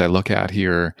the things I look at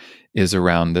here is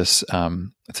around this,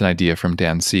 it's an idea from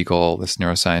Dan Siegel, this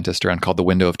neuroscientist, around called the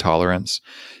window of tolerance,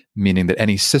 meaning that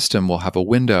any system will have a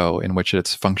window in which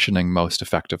it's functioning most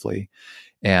effectively.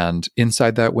 And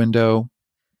inside that window,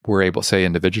 we're able, say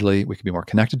individually, we can be more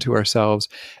connected to ourselves.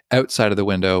 Outside of the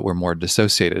window, we're more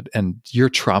dissociated. And your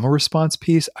trauma response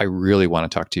piece, I really want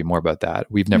to talk to you more about that.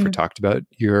 We've never talked about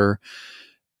your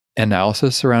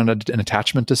analysis around an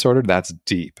attachment disorder. That's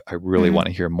deep. I really want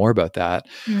to hear more about that.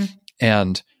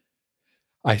 And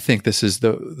I think this is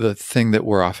the thing that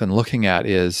we're often looking at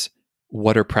is,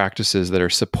 what are practices that are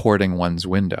supporting one's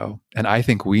window? And I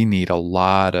think we need a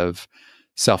lot of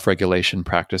self-regulation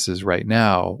practices right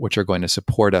now, which are going to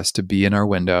support us to be in our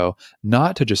window,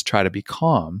 not to just try to be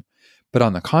calm, but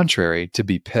on the contrary, to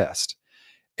be pissed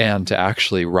and to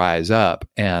actually rise up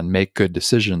and make good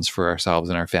decisions for ourselves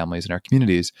and our families and our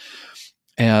communities.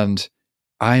 And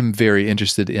I'm very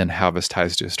interested in how this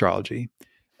ties to astrology,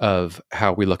 of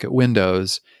how we look at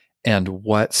windows, and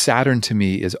what Saturn to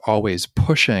me is always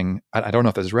pushing. I don't know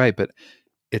if that's right, but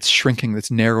it's shrinking, it's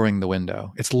narrowing the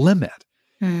window, it's limit.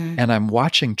 And I'm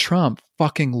watching Trump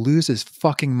fucking lose his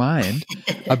fucking mind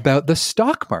about the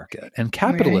stock market and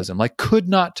capitalism, like could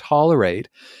not tolerate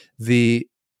the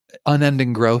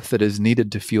unending growth that is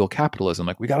needed to fuel capitalism.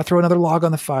 Like, we got to throw another log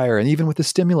on the fire, and even with the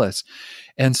stimulus.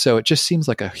 And so it just seems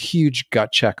like a huge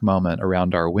gut check moment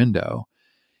around our window.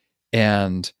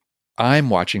 And I'm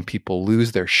watching people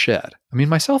lose their shit. I mean,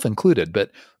 myself included,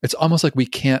 but it's almost like we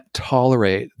can't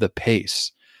tolerate the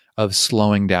pace of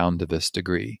slowing down to this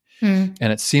degree. And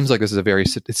it seems like this is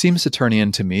it seems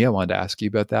Saturnian to me. I wanted to ask you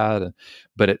about that,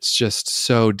 but it's just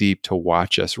so deep to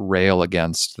watch us rail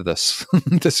against this,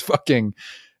 this fucking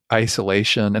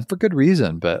isolation, and for good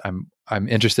reason. But I'm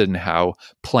interested in how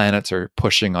planets are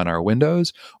pushing on our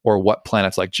windows, or what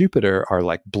planets like Jupiter are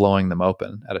like blowing them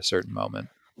open at a certain moment.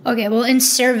 Okay, well, in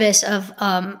service of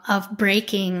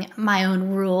breaking my own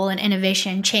rule and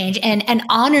innovation and change and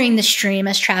honoring the stream,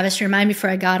 as Travis reminded me before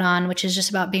I got on, which is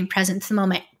just about being present to the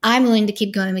moment, I'm willing to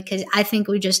keep going because I think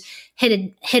we just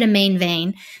hit a main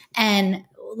vein, and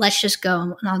let's just go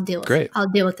and I'll deal with Great. I'll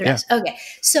deal with the rest. Okay,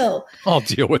 so I'll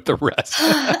deal with the rest.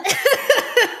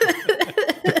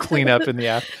 The cleanup in the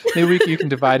app. Maybe you can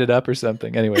divide it up or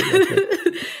something. Anyway.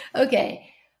 Okay.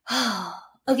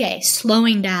 Okay,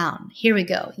 slowing down. Here we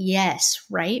go. Yes,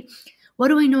 right? What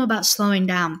do we know about slowing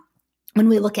down? When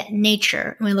we look at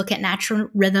nature, when we look at natural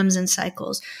rhythms and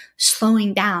cycles,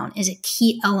 slowing down is a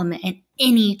key element in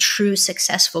any true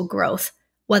successful growth,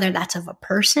 whether that's of a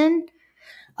person,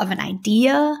 of an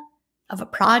idea, of a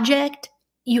project.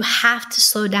 You have to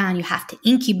slow down. You have to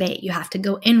incubate. You have to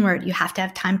go inward. You have to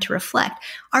have time to reflect.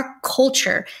 Our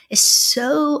culture is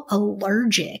so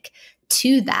allergic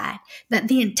to that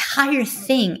the entire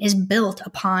thing is built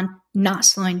upon not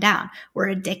slowing down. We're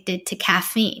addicted to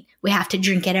caffeine. We have to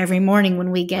drink it every morning when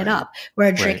we get up.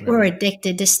 We're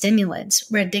addicted to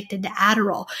stimulants. We're addicted to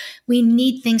Adderall. We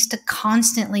need things to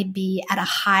constantly be at a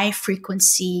high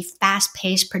frequency,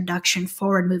 fast-paced production,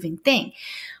 forward-moving thing.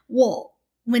 Well,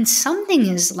 when something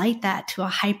is like that to a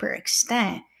hyper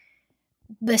extent,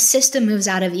 the system moves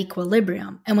out of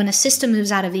equilibrium. And when a system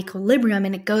moves out of equilibrium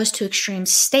and it goes to extreme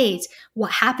states,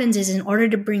 what happens is in order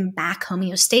to bring back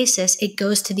homeostasis, it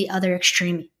goes to the other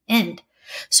extreme end.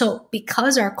 So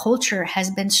because our culture has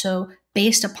been so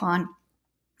based upon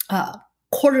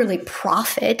quarterly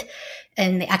profit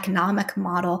and the economic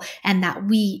model, and that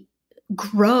we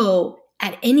grow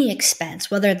at any expense,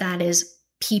 whether that is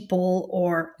people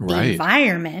or the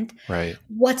environment,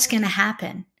 what's going to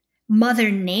happen?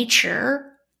 Mother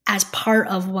Nature, as part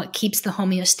of what keeps the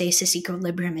homeostasis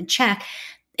equilibrium in check,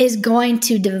 is going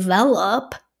to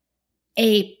develop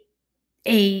a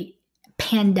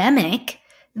pandemic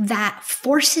that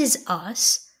forces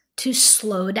us to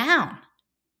slow down.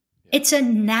 It's a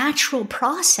natural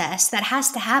process that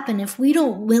has to happen. If we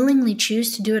don't willingly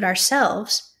choose to do it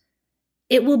ourselves,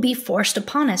 it will be forced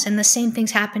upon us. And the same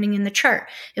thing's happening in the chart.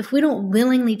 If we don't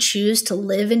willingly choose to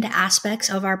live into aspects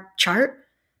of our chart,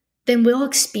 then we'll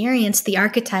experience the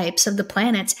archetypes of the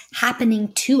planets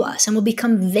happening to us, and we'll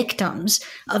become victims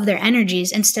of their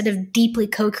energies instead of deeply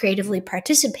co-creatively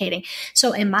participating.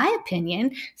 So in my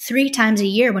opinion, 3 times a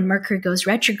year when Mercury goes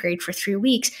retrograde for 3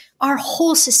 weeks, our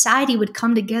whole society would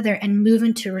come together and move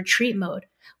into retreat mode.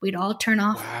 We'd all turn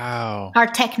off our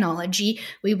technology.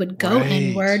 We would go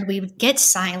inward. We would get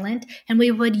silent, and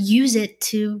we would use it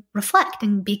to reflect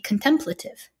and be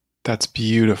contemplative. That's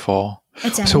beautiful.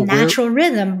 It's a natural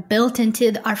rhythm built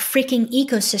into our freaking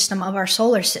ecosystem of our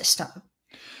solar system.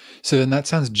 So then that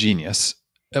sounds genius.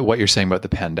 What you're saying about the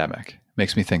pandemic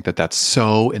makes me think that that's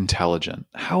so intelligent.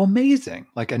 How amazing.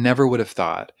 Like I never would have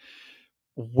thought.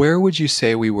 Where would you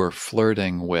say we were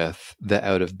flirting with the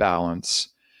out of balance?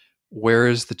 Where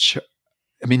is the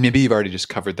I mean, maybe you've already just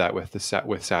covered that with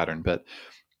with Saturn, but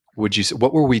would you,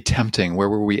 what were we tempting? Where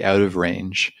were we out of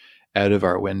range, out of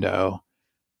our window,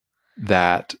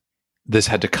 that this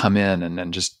had to come in and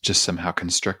then just somehow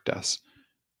constrict us?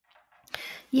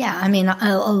 Yeah, I mean,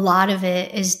 a lot of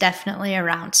it is definitely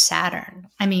around Saturn.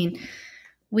 I mean,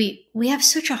 we have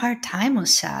such a hard time with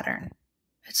Saturn.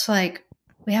 It's like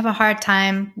we have a hard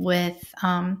time with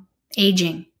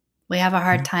aging. We have a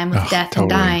hard time with death and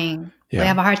dying. Yeah. We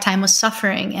have a hard time with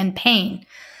suffering and pain.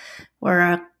 We're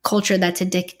a culture that's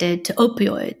addicted to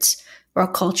opioids. We're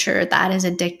a culture that is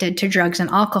addicted to drugs and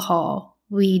alcohol.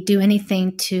 We do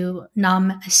anything to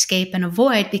numb, escape, and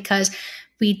avoid because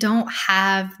we don't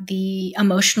have the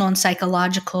emotional and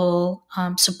psychological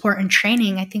support and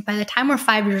training. I think by the time we're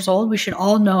 5 years old, we should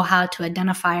all know how to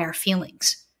identify our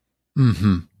feelings.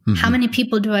 Mm-hmm. Mm-hmm. How many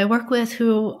people do I work with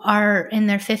who are in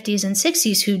their 50s and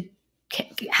 60s who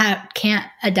can't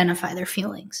identify their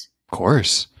feelings? Of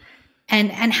course.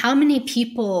 And how many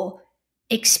people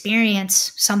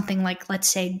experience something like, let's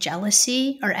say,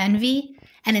 jealousy or envy,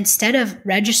 and instead of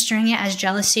registering it as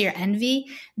jealousy or envy,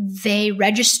 they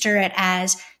register it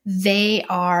as they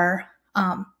are,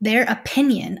 their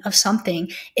opinion of something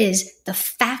is the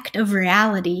fact of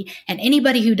reality, and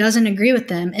anybody who doesn't agree with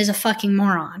them is a fucking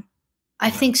moron. I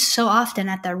think so often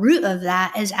at the root of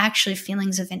that is actually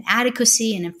feelings of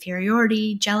inadequacy and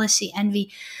inferiority, jealousy,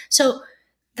 envy. So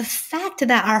the fact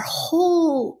that our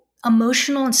whole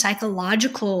emotional and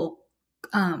psychological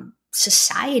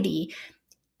society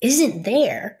isn't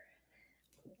there,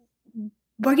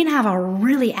 we're going to have a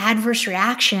really adverse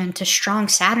reaction to strong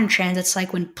Saturn transits,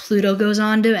 like when Pluto goes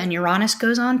on to it and Uranus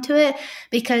goes on to it,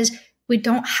 because we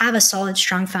don't have a solid,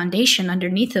 strong foundation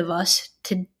underneath of us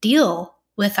to deal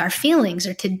with our feelings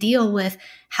or to deal with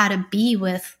how to be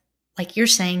with, like you're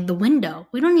saying, the window.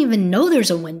 We don't even know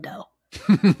there's a window.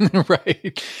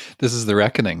 Right. This is the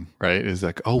reckoning, right? It's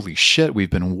like, holy shit, we've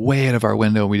been way out of our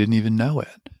window. We didn't even know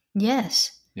it.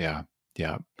 Yes. Yeah.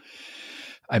 Yeah.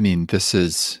 I mean, this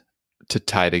is to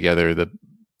tie together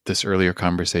this earlier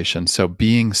conversation. So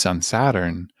being Sun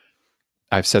Saturn,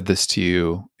 I've said this to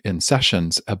you in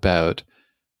sessions about,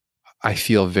 I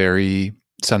feel very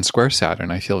Sun square Saturn.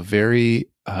 I feel very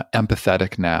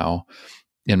empathetic now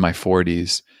in my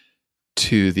 40s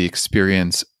to the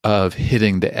experience of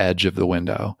hitting the edge of the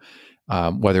window,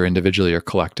 whether individually or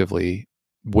collectively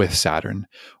with Saturn,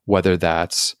 whether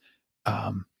that's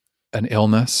an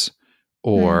illness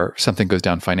or something goes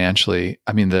down financially.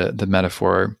 I mean, the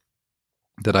metaphor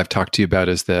that I've talked to you about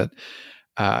is that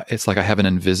it's like I have an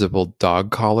invisible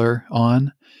dog collar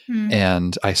on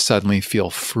and I suddenly feel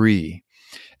free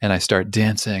and I start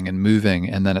dancing and moving.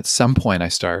 And then at some point I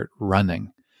start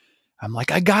running. I'm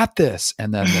like, I got this.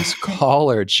 And then this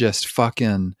collar just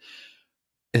fucking,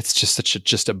 it's just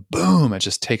just a boom. It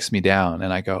just takes me down.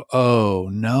 And I go, oh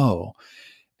no.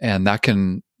 And that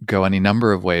can go any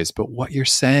number of ways. But what you're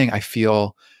saying, I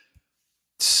feel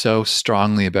so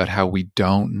strongly about how we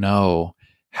don't know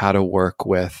how to work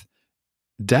with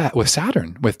death, with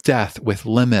Saturn, with death, with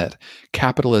limit.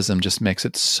 Capitalism just makes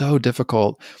it so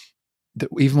difficult that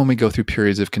even when we go through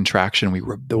periods of contraction,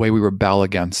 the way we rebel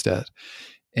against it.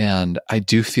 And I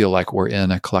do feel like we're in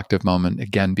a collective moment,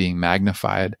 again, being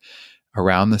magnified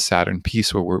around the Saturn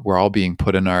piece where we're all being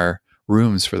put in our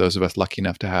rooms, for those of us lucky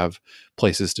enough to have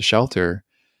places to shelter,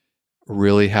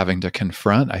 really having to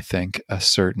confront, I think,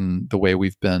 the way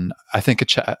we've been, I think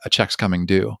a check's coming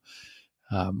due,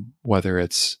 whether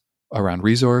it's around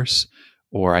resource,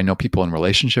 or I know people in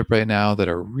relationship right now that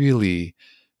are really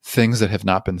things that have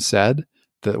not been said,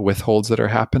 the withholds that are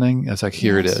happening. It's like,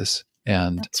 here it is.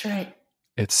 And that's right.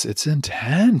 It's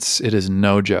intense. It is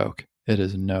no joke. It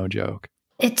is no joke.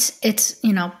 It's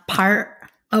part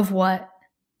of what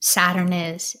Saturn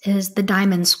is the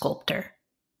diamond sculptor.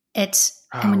 And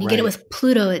when you get it with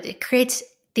Pluto, it creates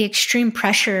the extreme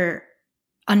pressure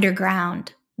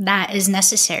underground that is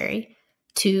necessary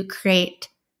to create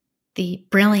the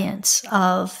brilliance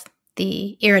of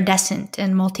the iridescent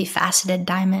and multifaceted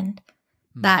diamond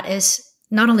that is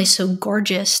not only so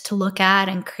gorgeous to look at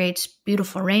and creates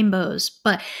beautiful rainbows,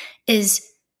 but is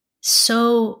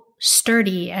so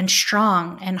sturdy and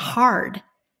strong and hard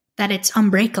that it's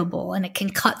unbreakable and it can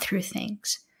cut through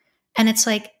things. And it's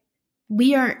like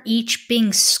we are each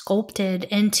being sculpted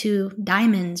into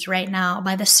diamonds right now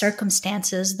by the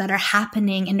circumstances that are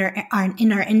happening in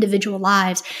our individual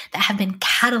lives that have been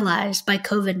catalyzed by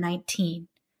COVID-19.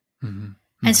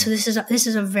 And so this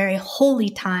is a very holy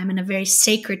time and a very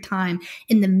sacred time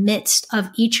in the midst of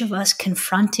each of us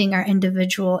confronting our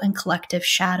individual and collective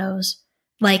shadows.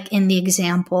 Like in the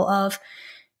example of,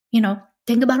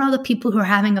 think about all the people who are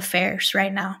having affairs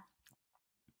right now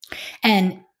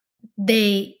and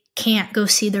they can't go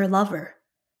see their lover.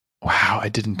 Wow, I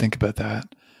didn't think about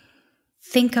that.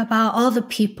 Think about all the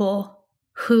people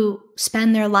who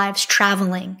spend their lives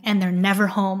traveling and they're never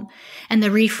home. And the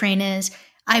refrain is,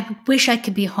 I wish I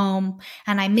could be home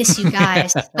and I miss you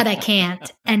guys, but I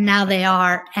can't. And now they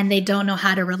are, and they don't know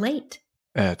how to relate.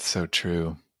 That's so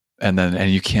true. And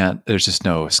you can't, there's just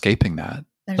no escaping that.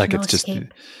 Just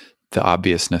the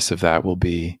obviousness of that will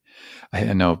be,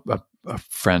 I know a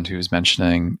friend who was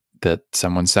mentioning that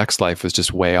someone's sex life was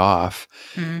just way off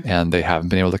and they haven't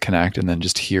been able to connect. And then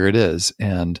just here it is.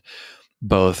 And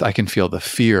both, I can feel the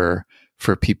fear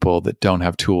for people that don't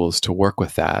have tools to work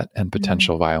with that and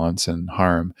potential violence and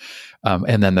harm.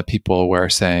 And then the people who are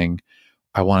saying,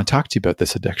 I want to talk to you about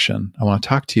this addiction. I want to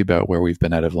talk to you about where we've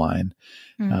been out of line.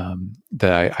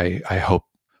 That I hope,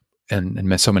 and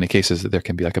in so many cases, that there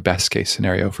can be like a best case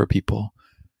scenario for people.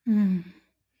 I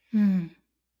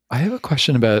have a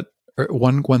question about,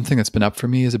 one thing that's been up for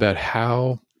me is about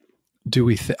how do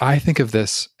we, I think of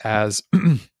this as,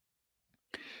 have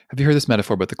you heard this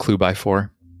metaphor about the clue by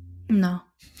four? No.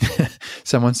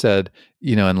 Someone said,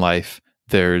 in life,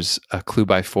 there's a clue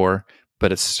by four,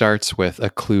 but it starts with a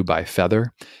clue by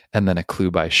feather, and then a clue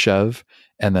by shove,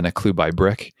 and then a clue by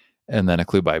brick, and then a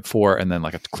clue by four, and then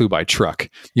like a clue by truck.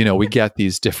 We get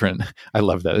these different, I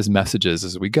love that, as messages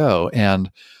as we go.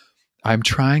 And I'm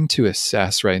trying to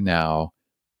assess right now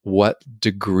what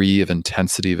degree of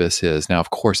intensity this is. Now,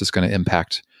 of course, it's going to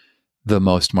impact the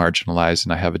most marginalized,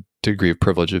 and I have a degree of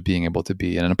privilege of being able to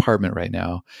be in an apartment right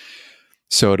now.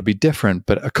 So it'll be different,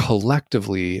 but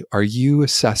collectively, are you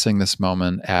assessing this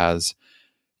moment as,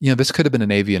 this could have been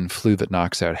an avian flu that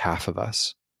knocks out half of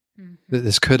us.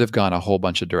 This could have gone a whole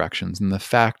bunch of directions. And the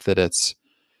fact that it's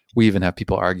we even have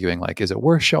people arguing, like, is it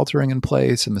worth sheltering in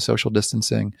place and the social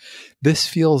distancing? This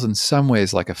feels in some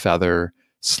ways like a feather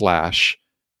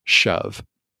 / shove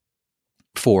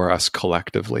for us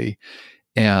collectively.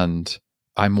 And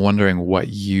I'm wondering what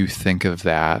you think of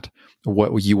that,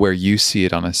 where you see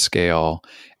it on a scale,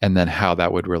 and then how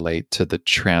that would relate to the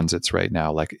transits right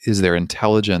now. Like, is there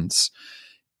intelligence?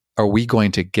 Are we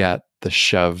going to get the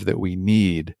shove that we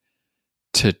need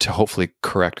to hopefully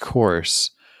correct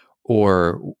course?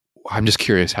 Or I'm just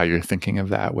curious how you're thinking of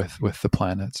that with the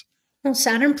planets. Well,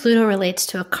 Saturn-Pluto relates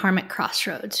to a karmic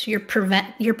crossroads. You're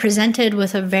presented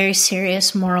with a very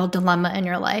serious moral dilemma in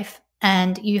your life,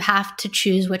 and you have to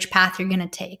choose which path you're going to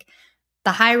take,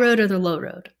 the high road or the low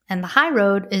road. And the high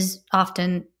road is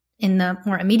often, in the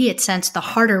more immediate sense, the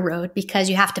harder road, because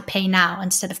you have to pay now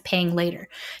instead of paying later.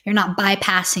 You're not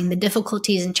bypassing the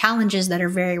difficulties and challenges that are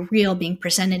very real being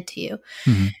presented to you.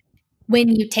 Mm-hmm. When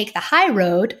you take the high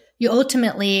road, you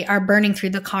ultimately are burning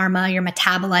through the karma, you're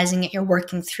metabolizing it, you're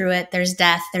working through it. There's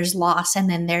death, there's loss, and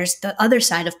then there's the other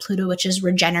side of Pluto, which is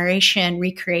regeneration,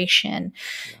 recreation.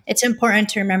 Yeah. It's important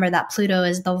to remember that Pluto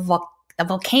is the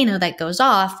volcano that goes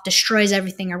off, destroys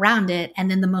everything around it,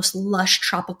 and then the most lush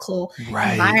tropical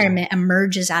environment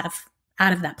emerges out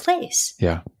of that place.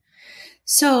 Yeah.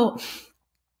 So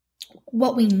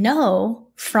what we know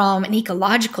from an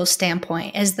ecological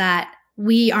standpoint is that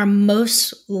we are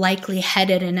most likely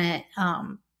headed in a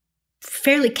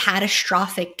fairly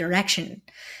catastrophic direction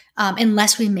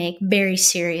unless we make very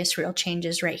serious, real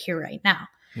changes right here, right now.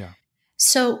 Yeah.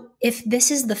 So if this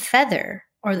is the feather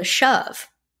or the shove,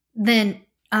 then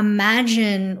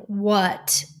imagine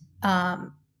what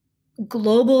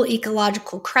global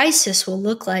ecological crisis will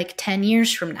look like 10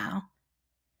 years from now,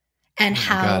 and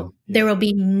how there will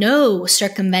be no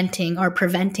circumventing or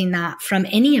preventing that from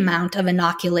any amount of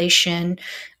inoculation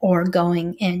or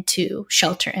going into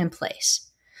shelter in place.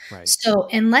 Right. So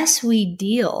unless we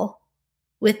deal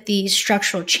with these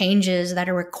structural changes that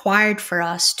are required for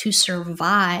us to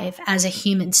survive as a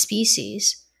human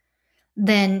species,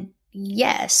 then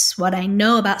yes, what I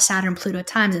know about Saturn-Pluto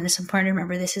times, and it's important to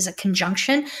remember this is a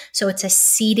conjunction, so it's a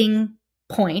seeding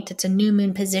point, it's a new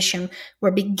moon position.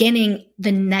 We're beginning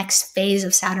the next phase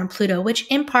of Saturn-Pluto, which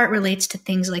in part relates to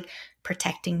things like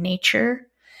protecting nature,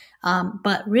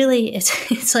 but really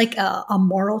it's like a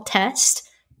moral test.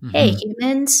 Mm-hmm. Hey,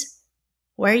 humans,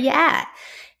 where are you at?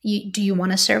 Do you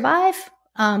want to survive?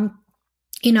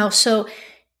 So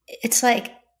it's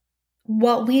like,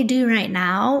 what we do right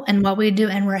now and what we do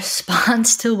in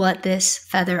response to what this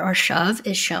feather or shove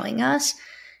is showing us,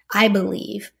 I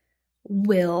believe,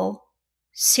 will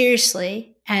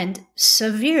seriously and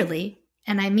severely,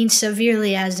 and I mean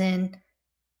severely as in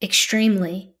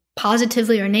extremely,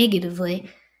 positively or negatively,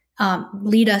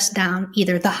 lead us down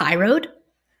either the high road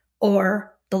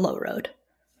or the low road.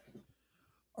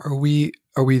 Are we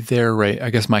there right? I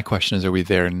guess my question is, are we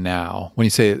there now? When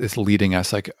you say it's leading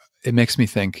us, like, it makes me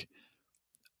think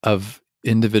of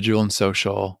individual and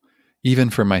social.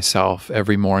 Even for myself,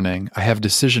 every morning I have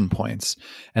decision points,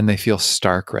 and they feel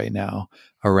stark right now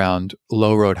around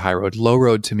low road, high road. Low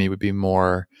road to me would be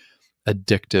more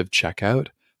addictive checkout.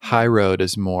 High road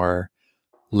is more,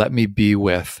 let me be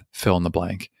with fill in the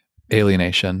blank.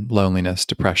 Alienation, loneliness,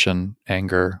 depression,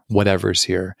 anger, whatever's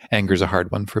here. Anger's a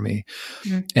hard one for me.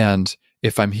 Mm-hmm. And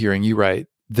if I'm hearing you right,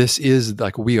 this is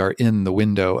like, we are in the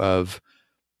window of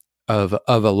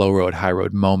a low road, high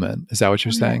road moment. Is that what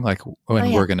you're saying? Like,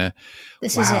 when we're going to,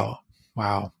 this is it.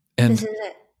 Wow. And this is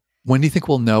it. When do you think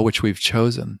we'll know which we've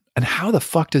chosen? And how the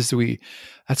fuck that's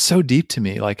so deep to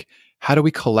me. Like, how do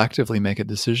we collectively make a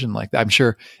decision like that? I'm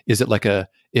sure, is it like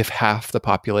if half the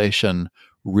population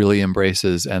really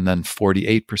embraces and then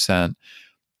 48%,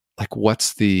 like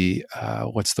what's the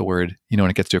word, when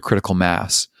it gets to a critical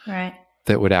mass, right,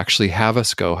 that would actually have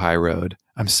us go high road?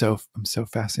 I'm so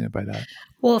fascinated by that.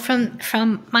 Well,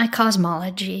 from my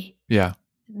cosmology,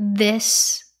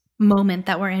 this moment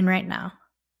that we're in right now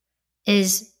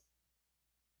is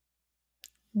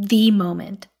the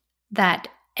moment that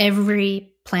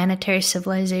every planetary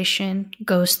civilization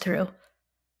goes through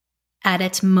at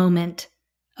its moment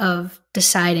of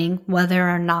deciding whether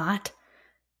or not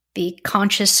the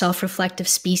conscious self-reflective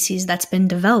species that's been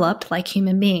developed, like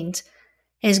human beings,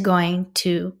 is going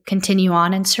to continue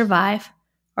on and survive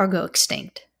or go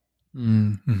extinct.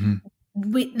 Mm-hmm.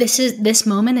 This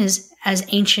moment is as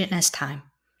ancient as time.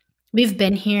 We've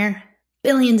been here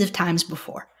billions of times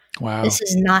before. Wow. This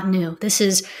is not new. This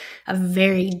is a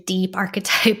very deep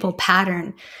archetypal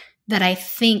pattern that I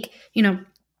think,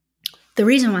 the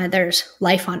reason why there's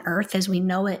life on Earth as we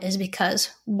know it is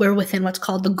because we're within what's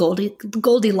called the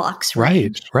Goldilocks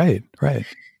range. Right.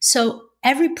 So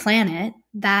every planet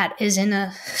that is in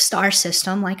a star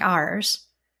system like ours,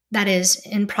 that is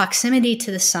in proximity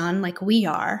to the sun like we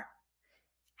are,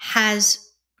 has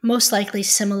most likely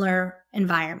similar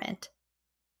environment.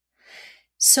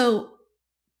 So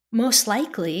most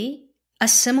likely a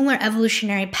similar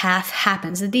evolutionary path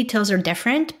happens. The details are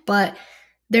different, but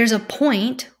there's a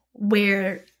point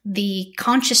where the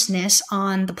consciousness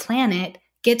on the planet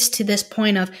gets to this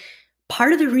point of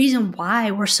part of the reason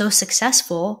why we're so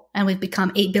successful and we've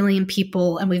become 8 billion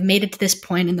people and we've made it to this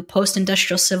point in the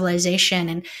post-industrial civilization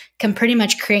and can pretty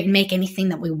much create and make anything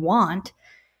that we want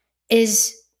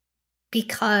is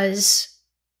because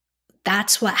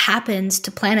that's what happens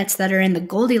to planets that are in the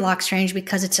Goldilocks range,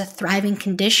 because it's a thriving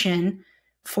condition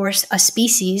for a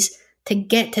species to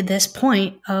get to this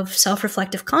point of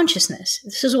self-reflective consciousness.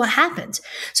 This is what happens.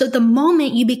 So the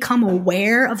moment you become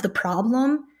aware of the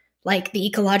problem, like the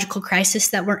ecological crisis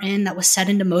that we're in that was set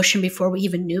into motion before we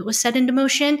even knew it was set into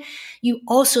motion, you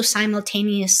also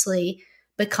simultaneously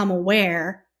become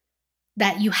aware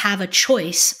that you have a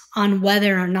choice on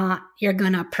whether or not you're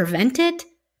going to prevent it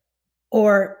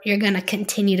or you're going to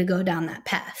continue to go down that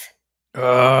path.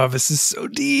 Oh, this is so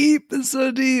deep. It's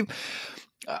so deep.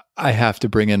 I have to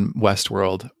bring in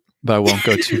Westworld, but I won't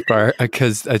go too far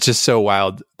because it's just so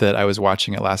wild that I was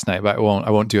watching it last night. But I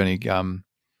won't do any.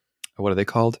 What are they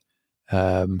called?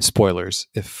 Spoilers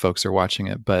if folks are watching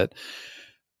it. But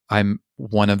I'm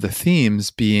one of the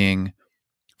themes being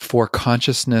for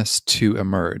consciousness to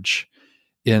emerge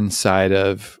inside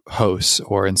of hosts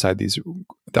or inside the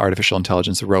artificial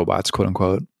intelligence, the robots, quote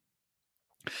unquote.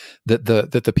 That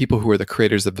the people who were the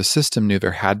creators of the system knew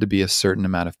there had to be a certain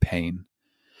amount of pain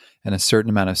and a certain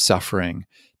amount of suffering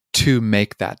to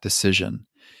make that decision.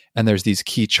 And there's these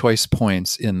key choice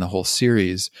points in the whole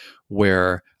series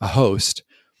where a host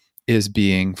is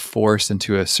being forced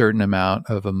into a certain amount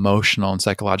of emotional and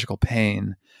psychological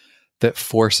pain that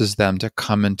forces them to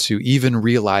come into even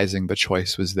realizing the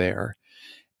choice was there.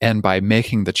 And by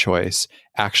making the choice,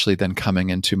 actually then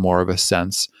coming into more of a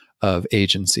sense of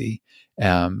agency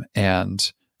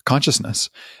and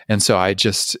consciousness. And so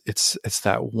it's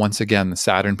that, once again, the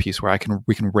Saturn piece where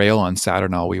we can rail on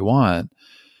Saturn all we want,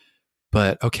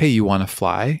 but okay, you want to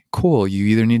fly? Cool. You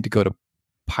either need to go to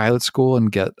pilot school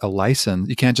and get a license.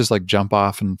 You can't just like jump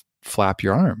off and flap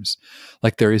your arms.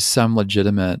 Like there is some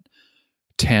legitimate,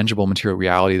 tangible material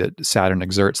reality that Saturn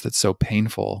exerts that's so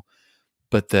painful,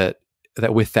 but that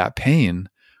with that pain,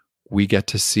 we get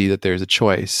to see that there's a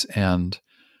choice. And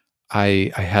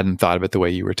I hadn't thought of it the way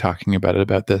you were talking about it,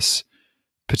 about this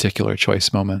particular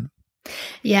choice moment.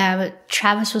 Yeah, but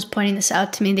Travis was pointing this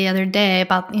out to me the other day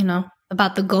about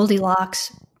the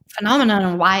Goldilocks phenomenon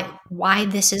and why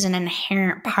this is an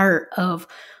inherent part of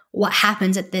what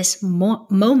happens at this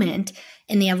moment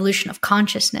in the evolution of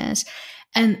consciousness.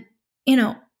 And,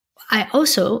 I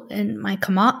also, in my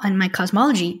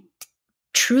cosmology,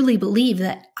 truly believe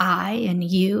that I and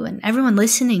you and everyone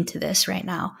listening to this right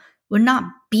now would not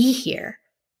be here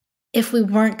if we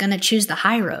weren't going to choose the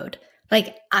high road.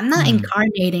 Like, I'm not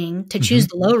incarnating to choose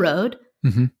the low road.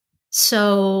 Mm-hmm.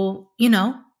 So,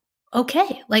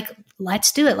 okay, like,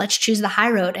 let's do it. Let's choose the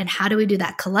high road. And how do we do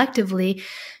that collectively?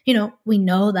 We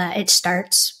know that it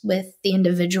starts with the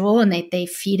individual and they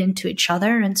feed into each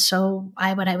other. And so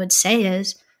what I would say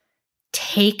is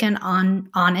take an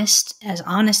honest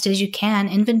as you can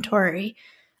inventory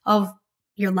of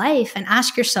your life and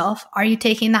ask yourself, are you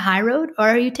taking the high road or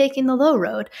are you taking the low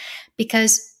road?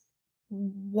 Because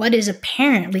what is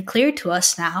apparently clear to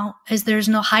us now is there's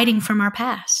no hiding from our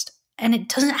past. And it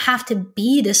doesn't have to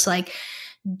be this like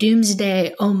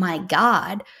doomsday, oh my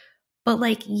God, but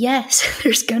like, yes,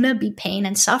 there's going to be pain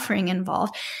and suffering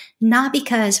involved, not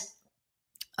because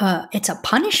it's a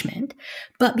punishment,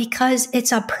 but because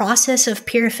it's a process of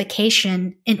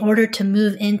purification in order to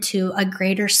move into a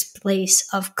greater place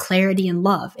of clarity and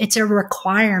love. It's a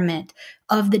requirement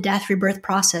of the death rebirth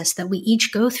process that we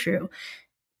each go through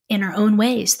in our own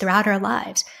ways throughout our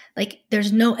lives. Like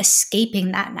there's no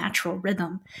escaping that natural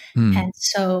rhythm. And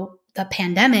so the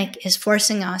pandemic is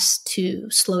forcing us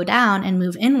to slow down and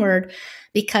move inward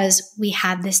because we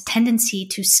have this tendency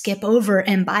to skip over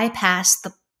and bypass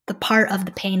the part of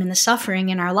the pain and the suffering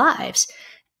in our lives.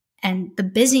 And the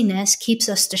busyness keeps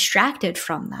us distracted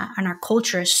from that. And our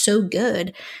culture is so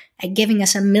good at giving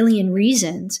us a million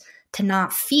reasons to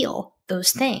not feel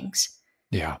those things.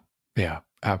 Yeah,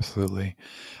 absolutely.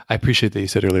 I appreciate that you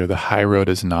said earlier, the high road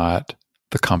is not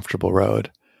the comfortable road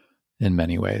in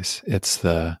many ways. It's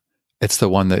the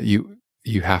one that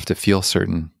you have to feel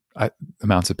certain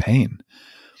amounts of pain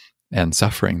and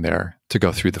suffering there to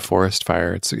go through the forest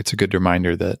fire. It's a good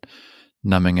reminder that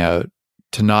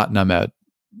to not numb out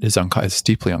is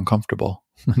deeply uncomfortable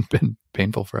and been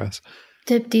painful for us.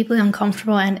 Deeply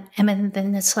uncomfortable. And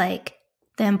then it's like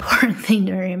the important thing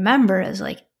to remember is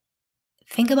like,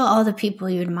 think about all the people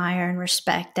you admire and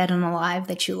respect, dead and alive,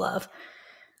 that you love.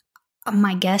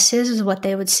 My guess is what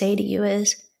they would say to you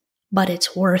is, but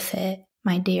it's worth it,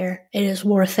 my dear. It is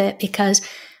worth it, because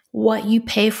what you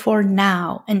pay for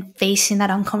now and facing that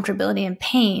uncomfortability and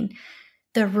pain,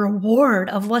 the reward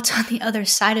of what's on the other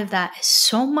side of that is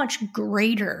so much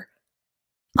greater,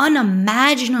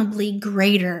 unimaginably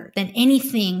greater than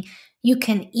anything you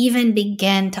can even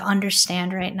begin to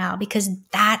understand right now, because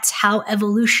that's how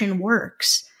evolution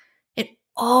works. It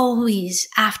always,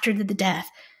 after the death,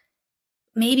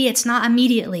 maybe it's not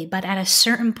immediately, but at a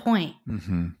certain point,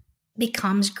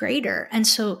 becomes greater. And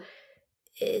so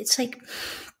it's like,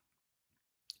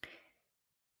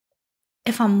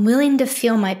 if I'm willing to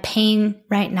feel my pain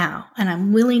right now, and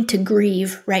I'm willing to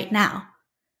grieve right now,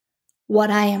 what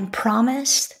I am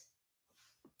promised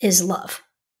is love.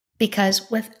 Because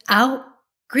without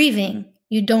grieving,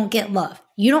 you don't get love.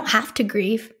 You don't have to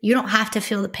grieve. You don't have to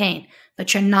feel the pain,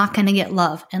 but you're not going to get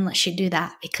love unless you do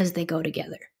that, because they go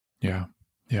together. Yeah.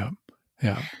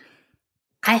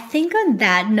 I think on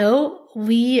that note,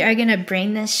 we are going to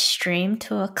bring this stream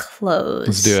to a close.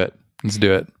 Let's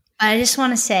do it. I just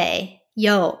want to say,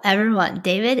 yo, everyone,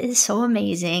 David is so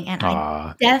amazing. And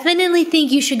I definitely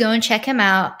think you should go and check him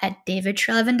out at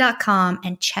davidtreleaven.com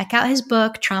and check out his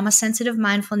book, Trauma-Sensitive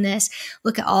Mindfulness.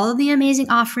 Look at all of the amazing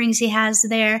offerings he has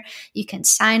there. You can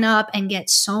sign up and get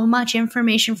so much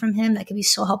information from him that could be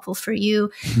so helpful for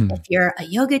you. If you're a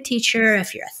yoga teacher,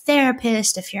 if you're a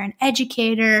therapist, if you're an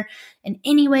educator, in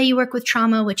any way you work with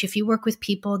trauma, which if you work with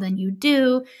people, then you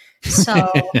do.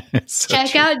 So,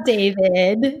 check out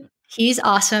David. He's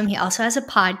awesome. He also has a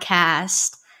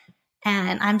podcast.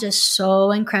 And I'm just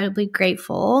so incredibly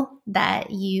grateful that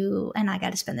you and I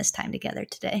got to spend this time together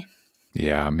today.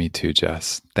 Yeah, me too,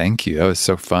 Jess. Thank you. That was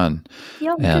so fun.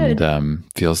 Yeah, and good.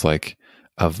 Feels like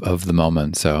of the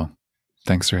moment. So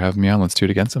thanks for having me on. Let's do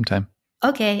it again sometime.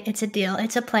 Okay, it's a deal.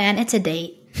 It's a plan. It's a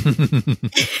date.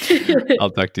 I'll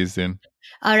talk to you soon.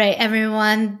 All right,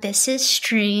 everyone. This is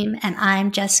Stream, and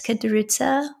I'm Jessica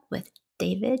DiRuzza with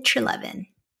David Treleaven.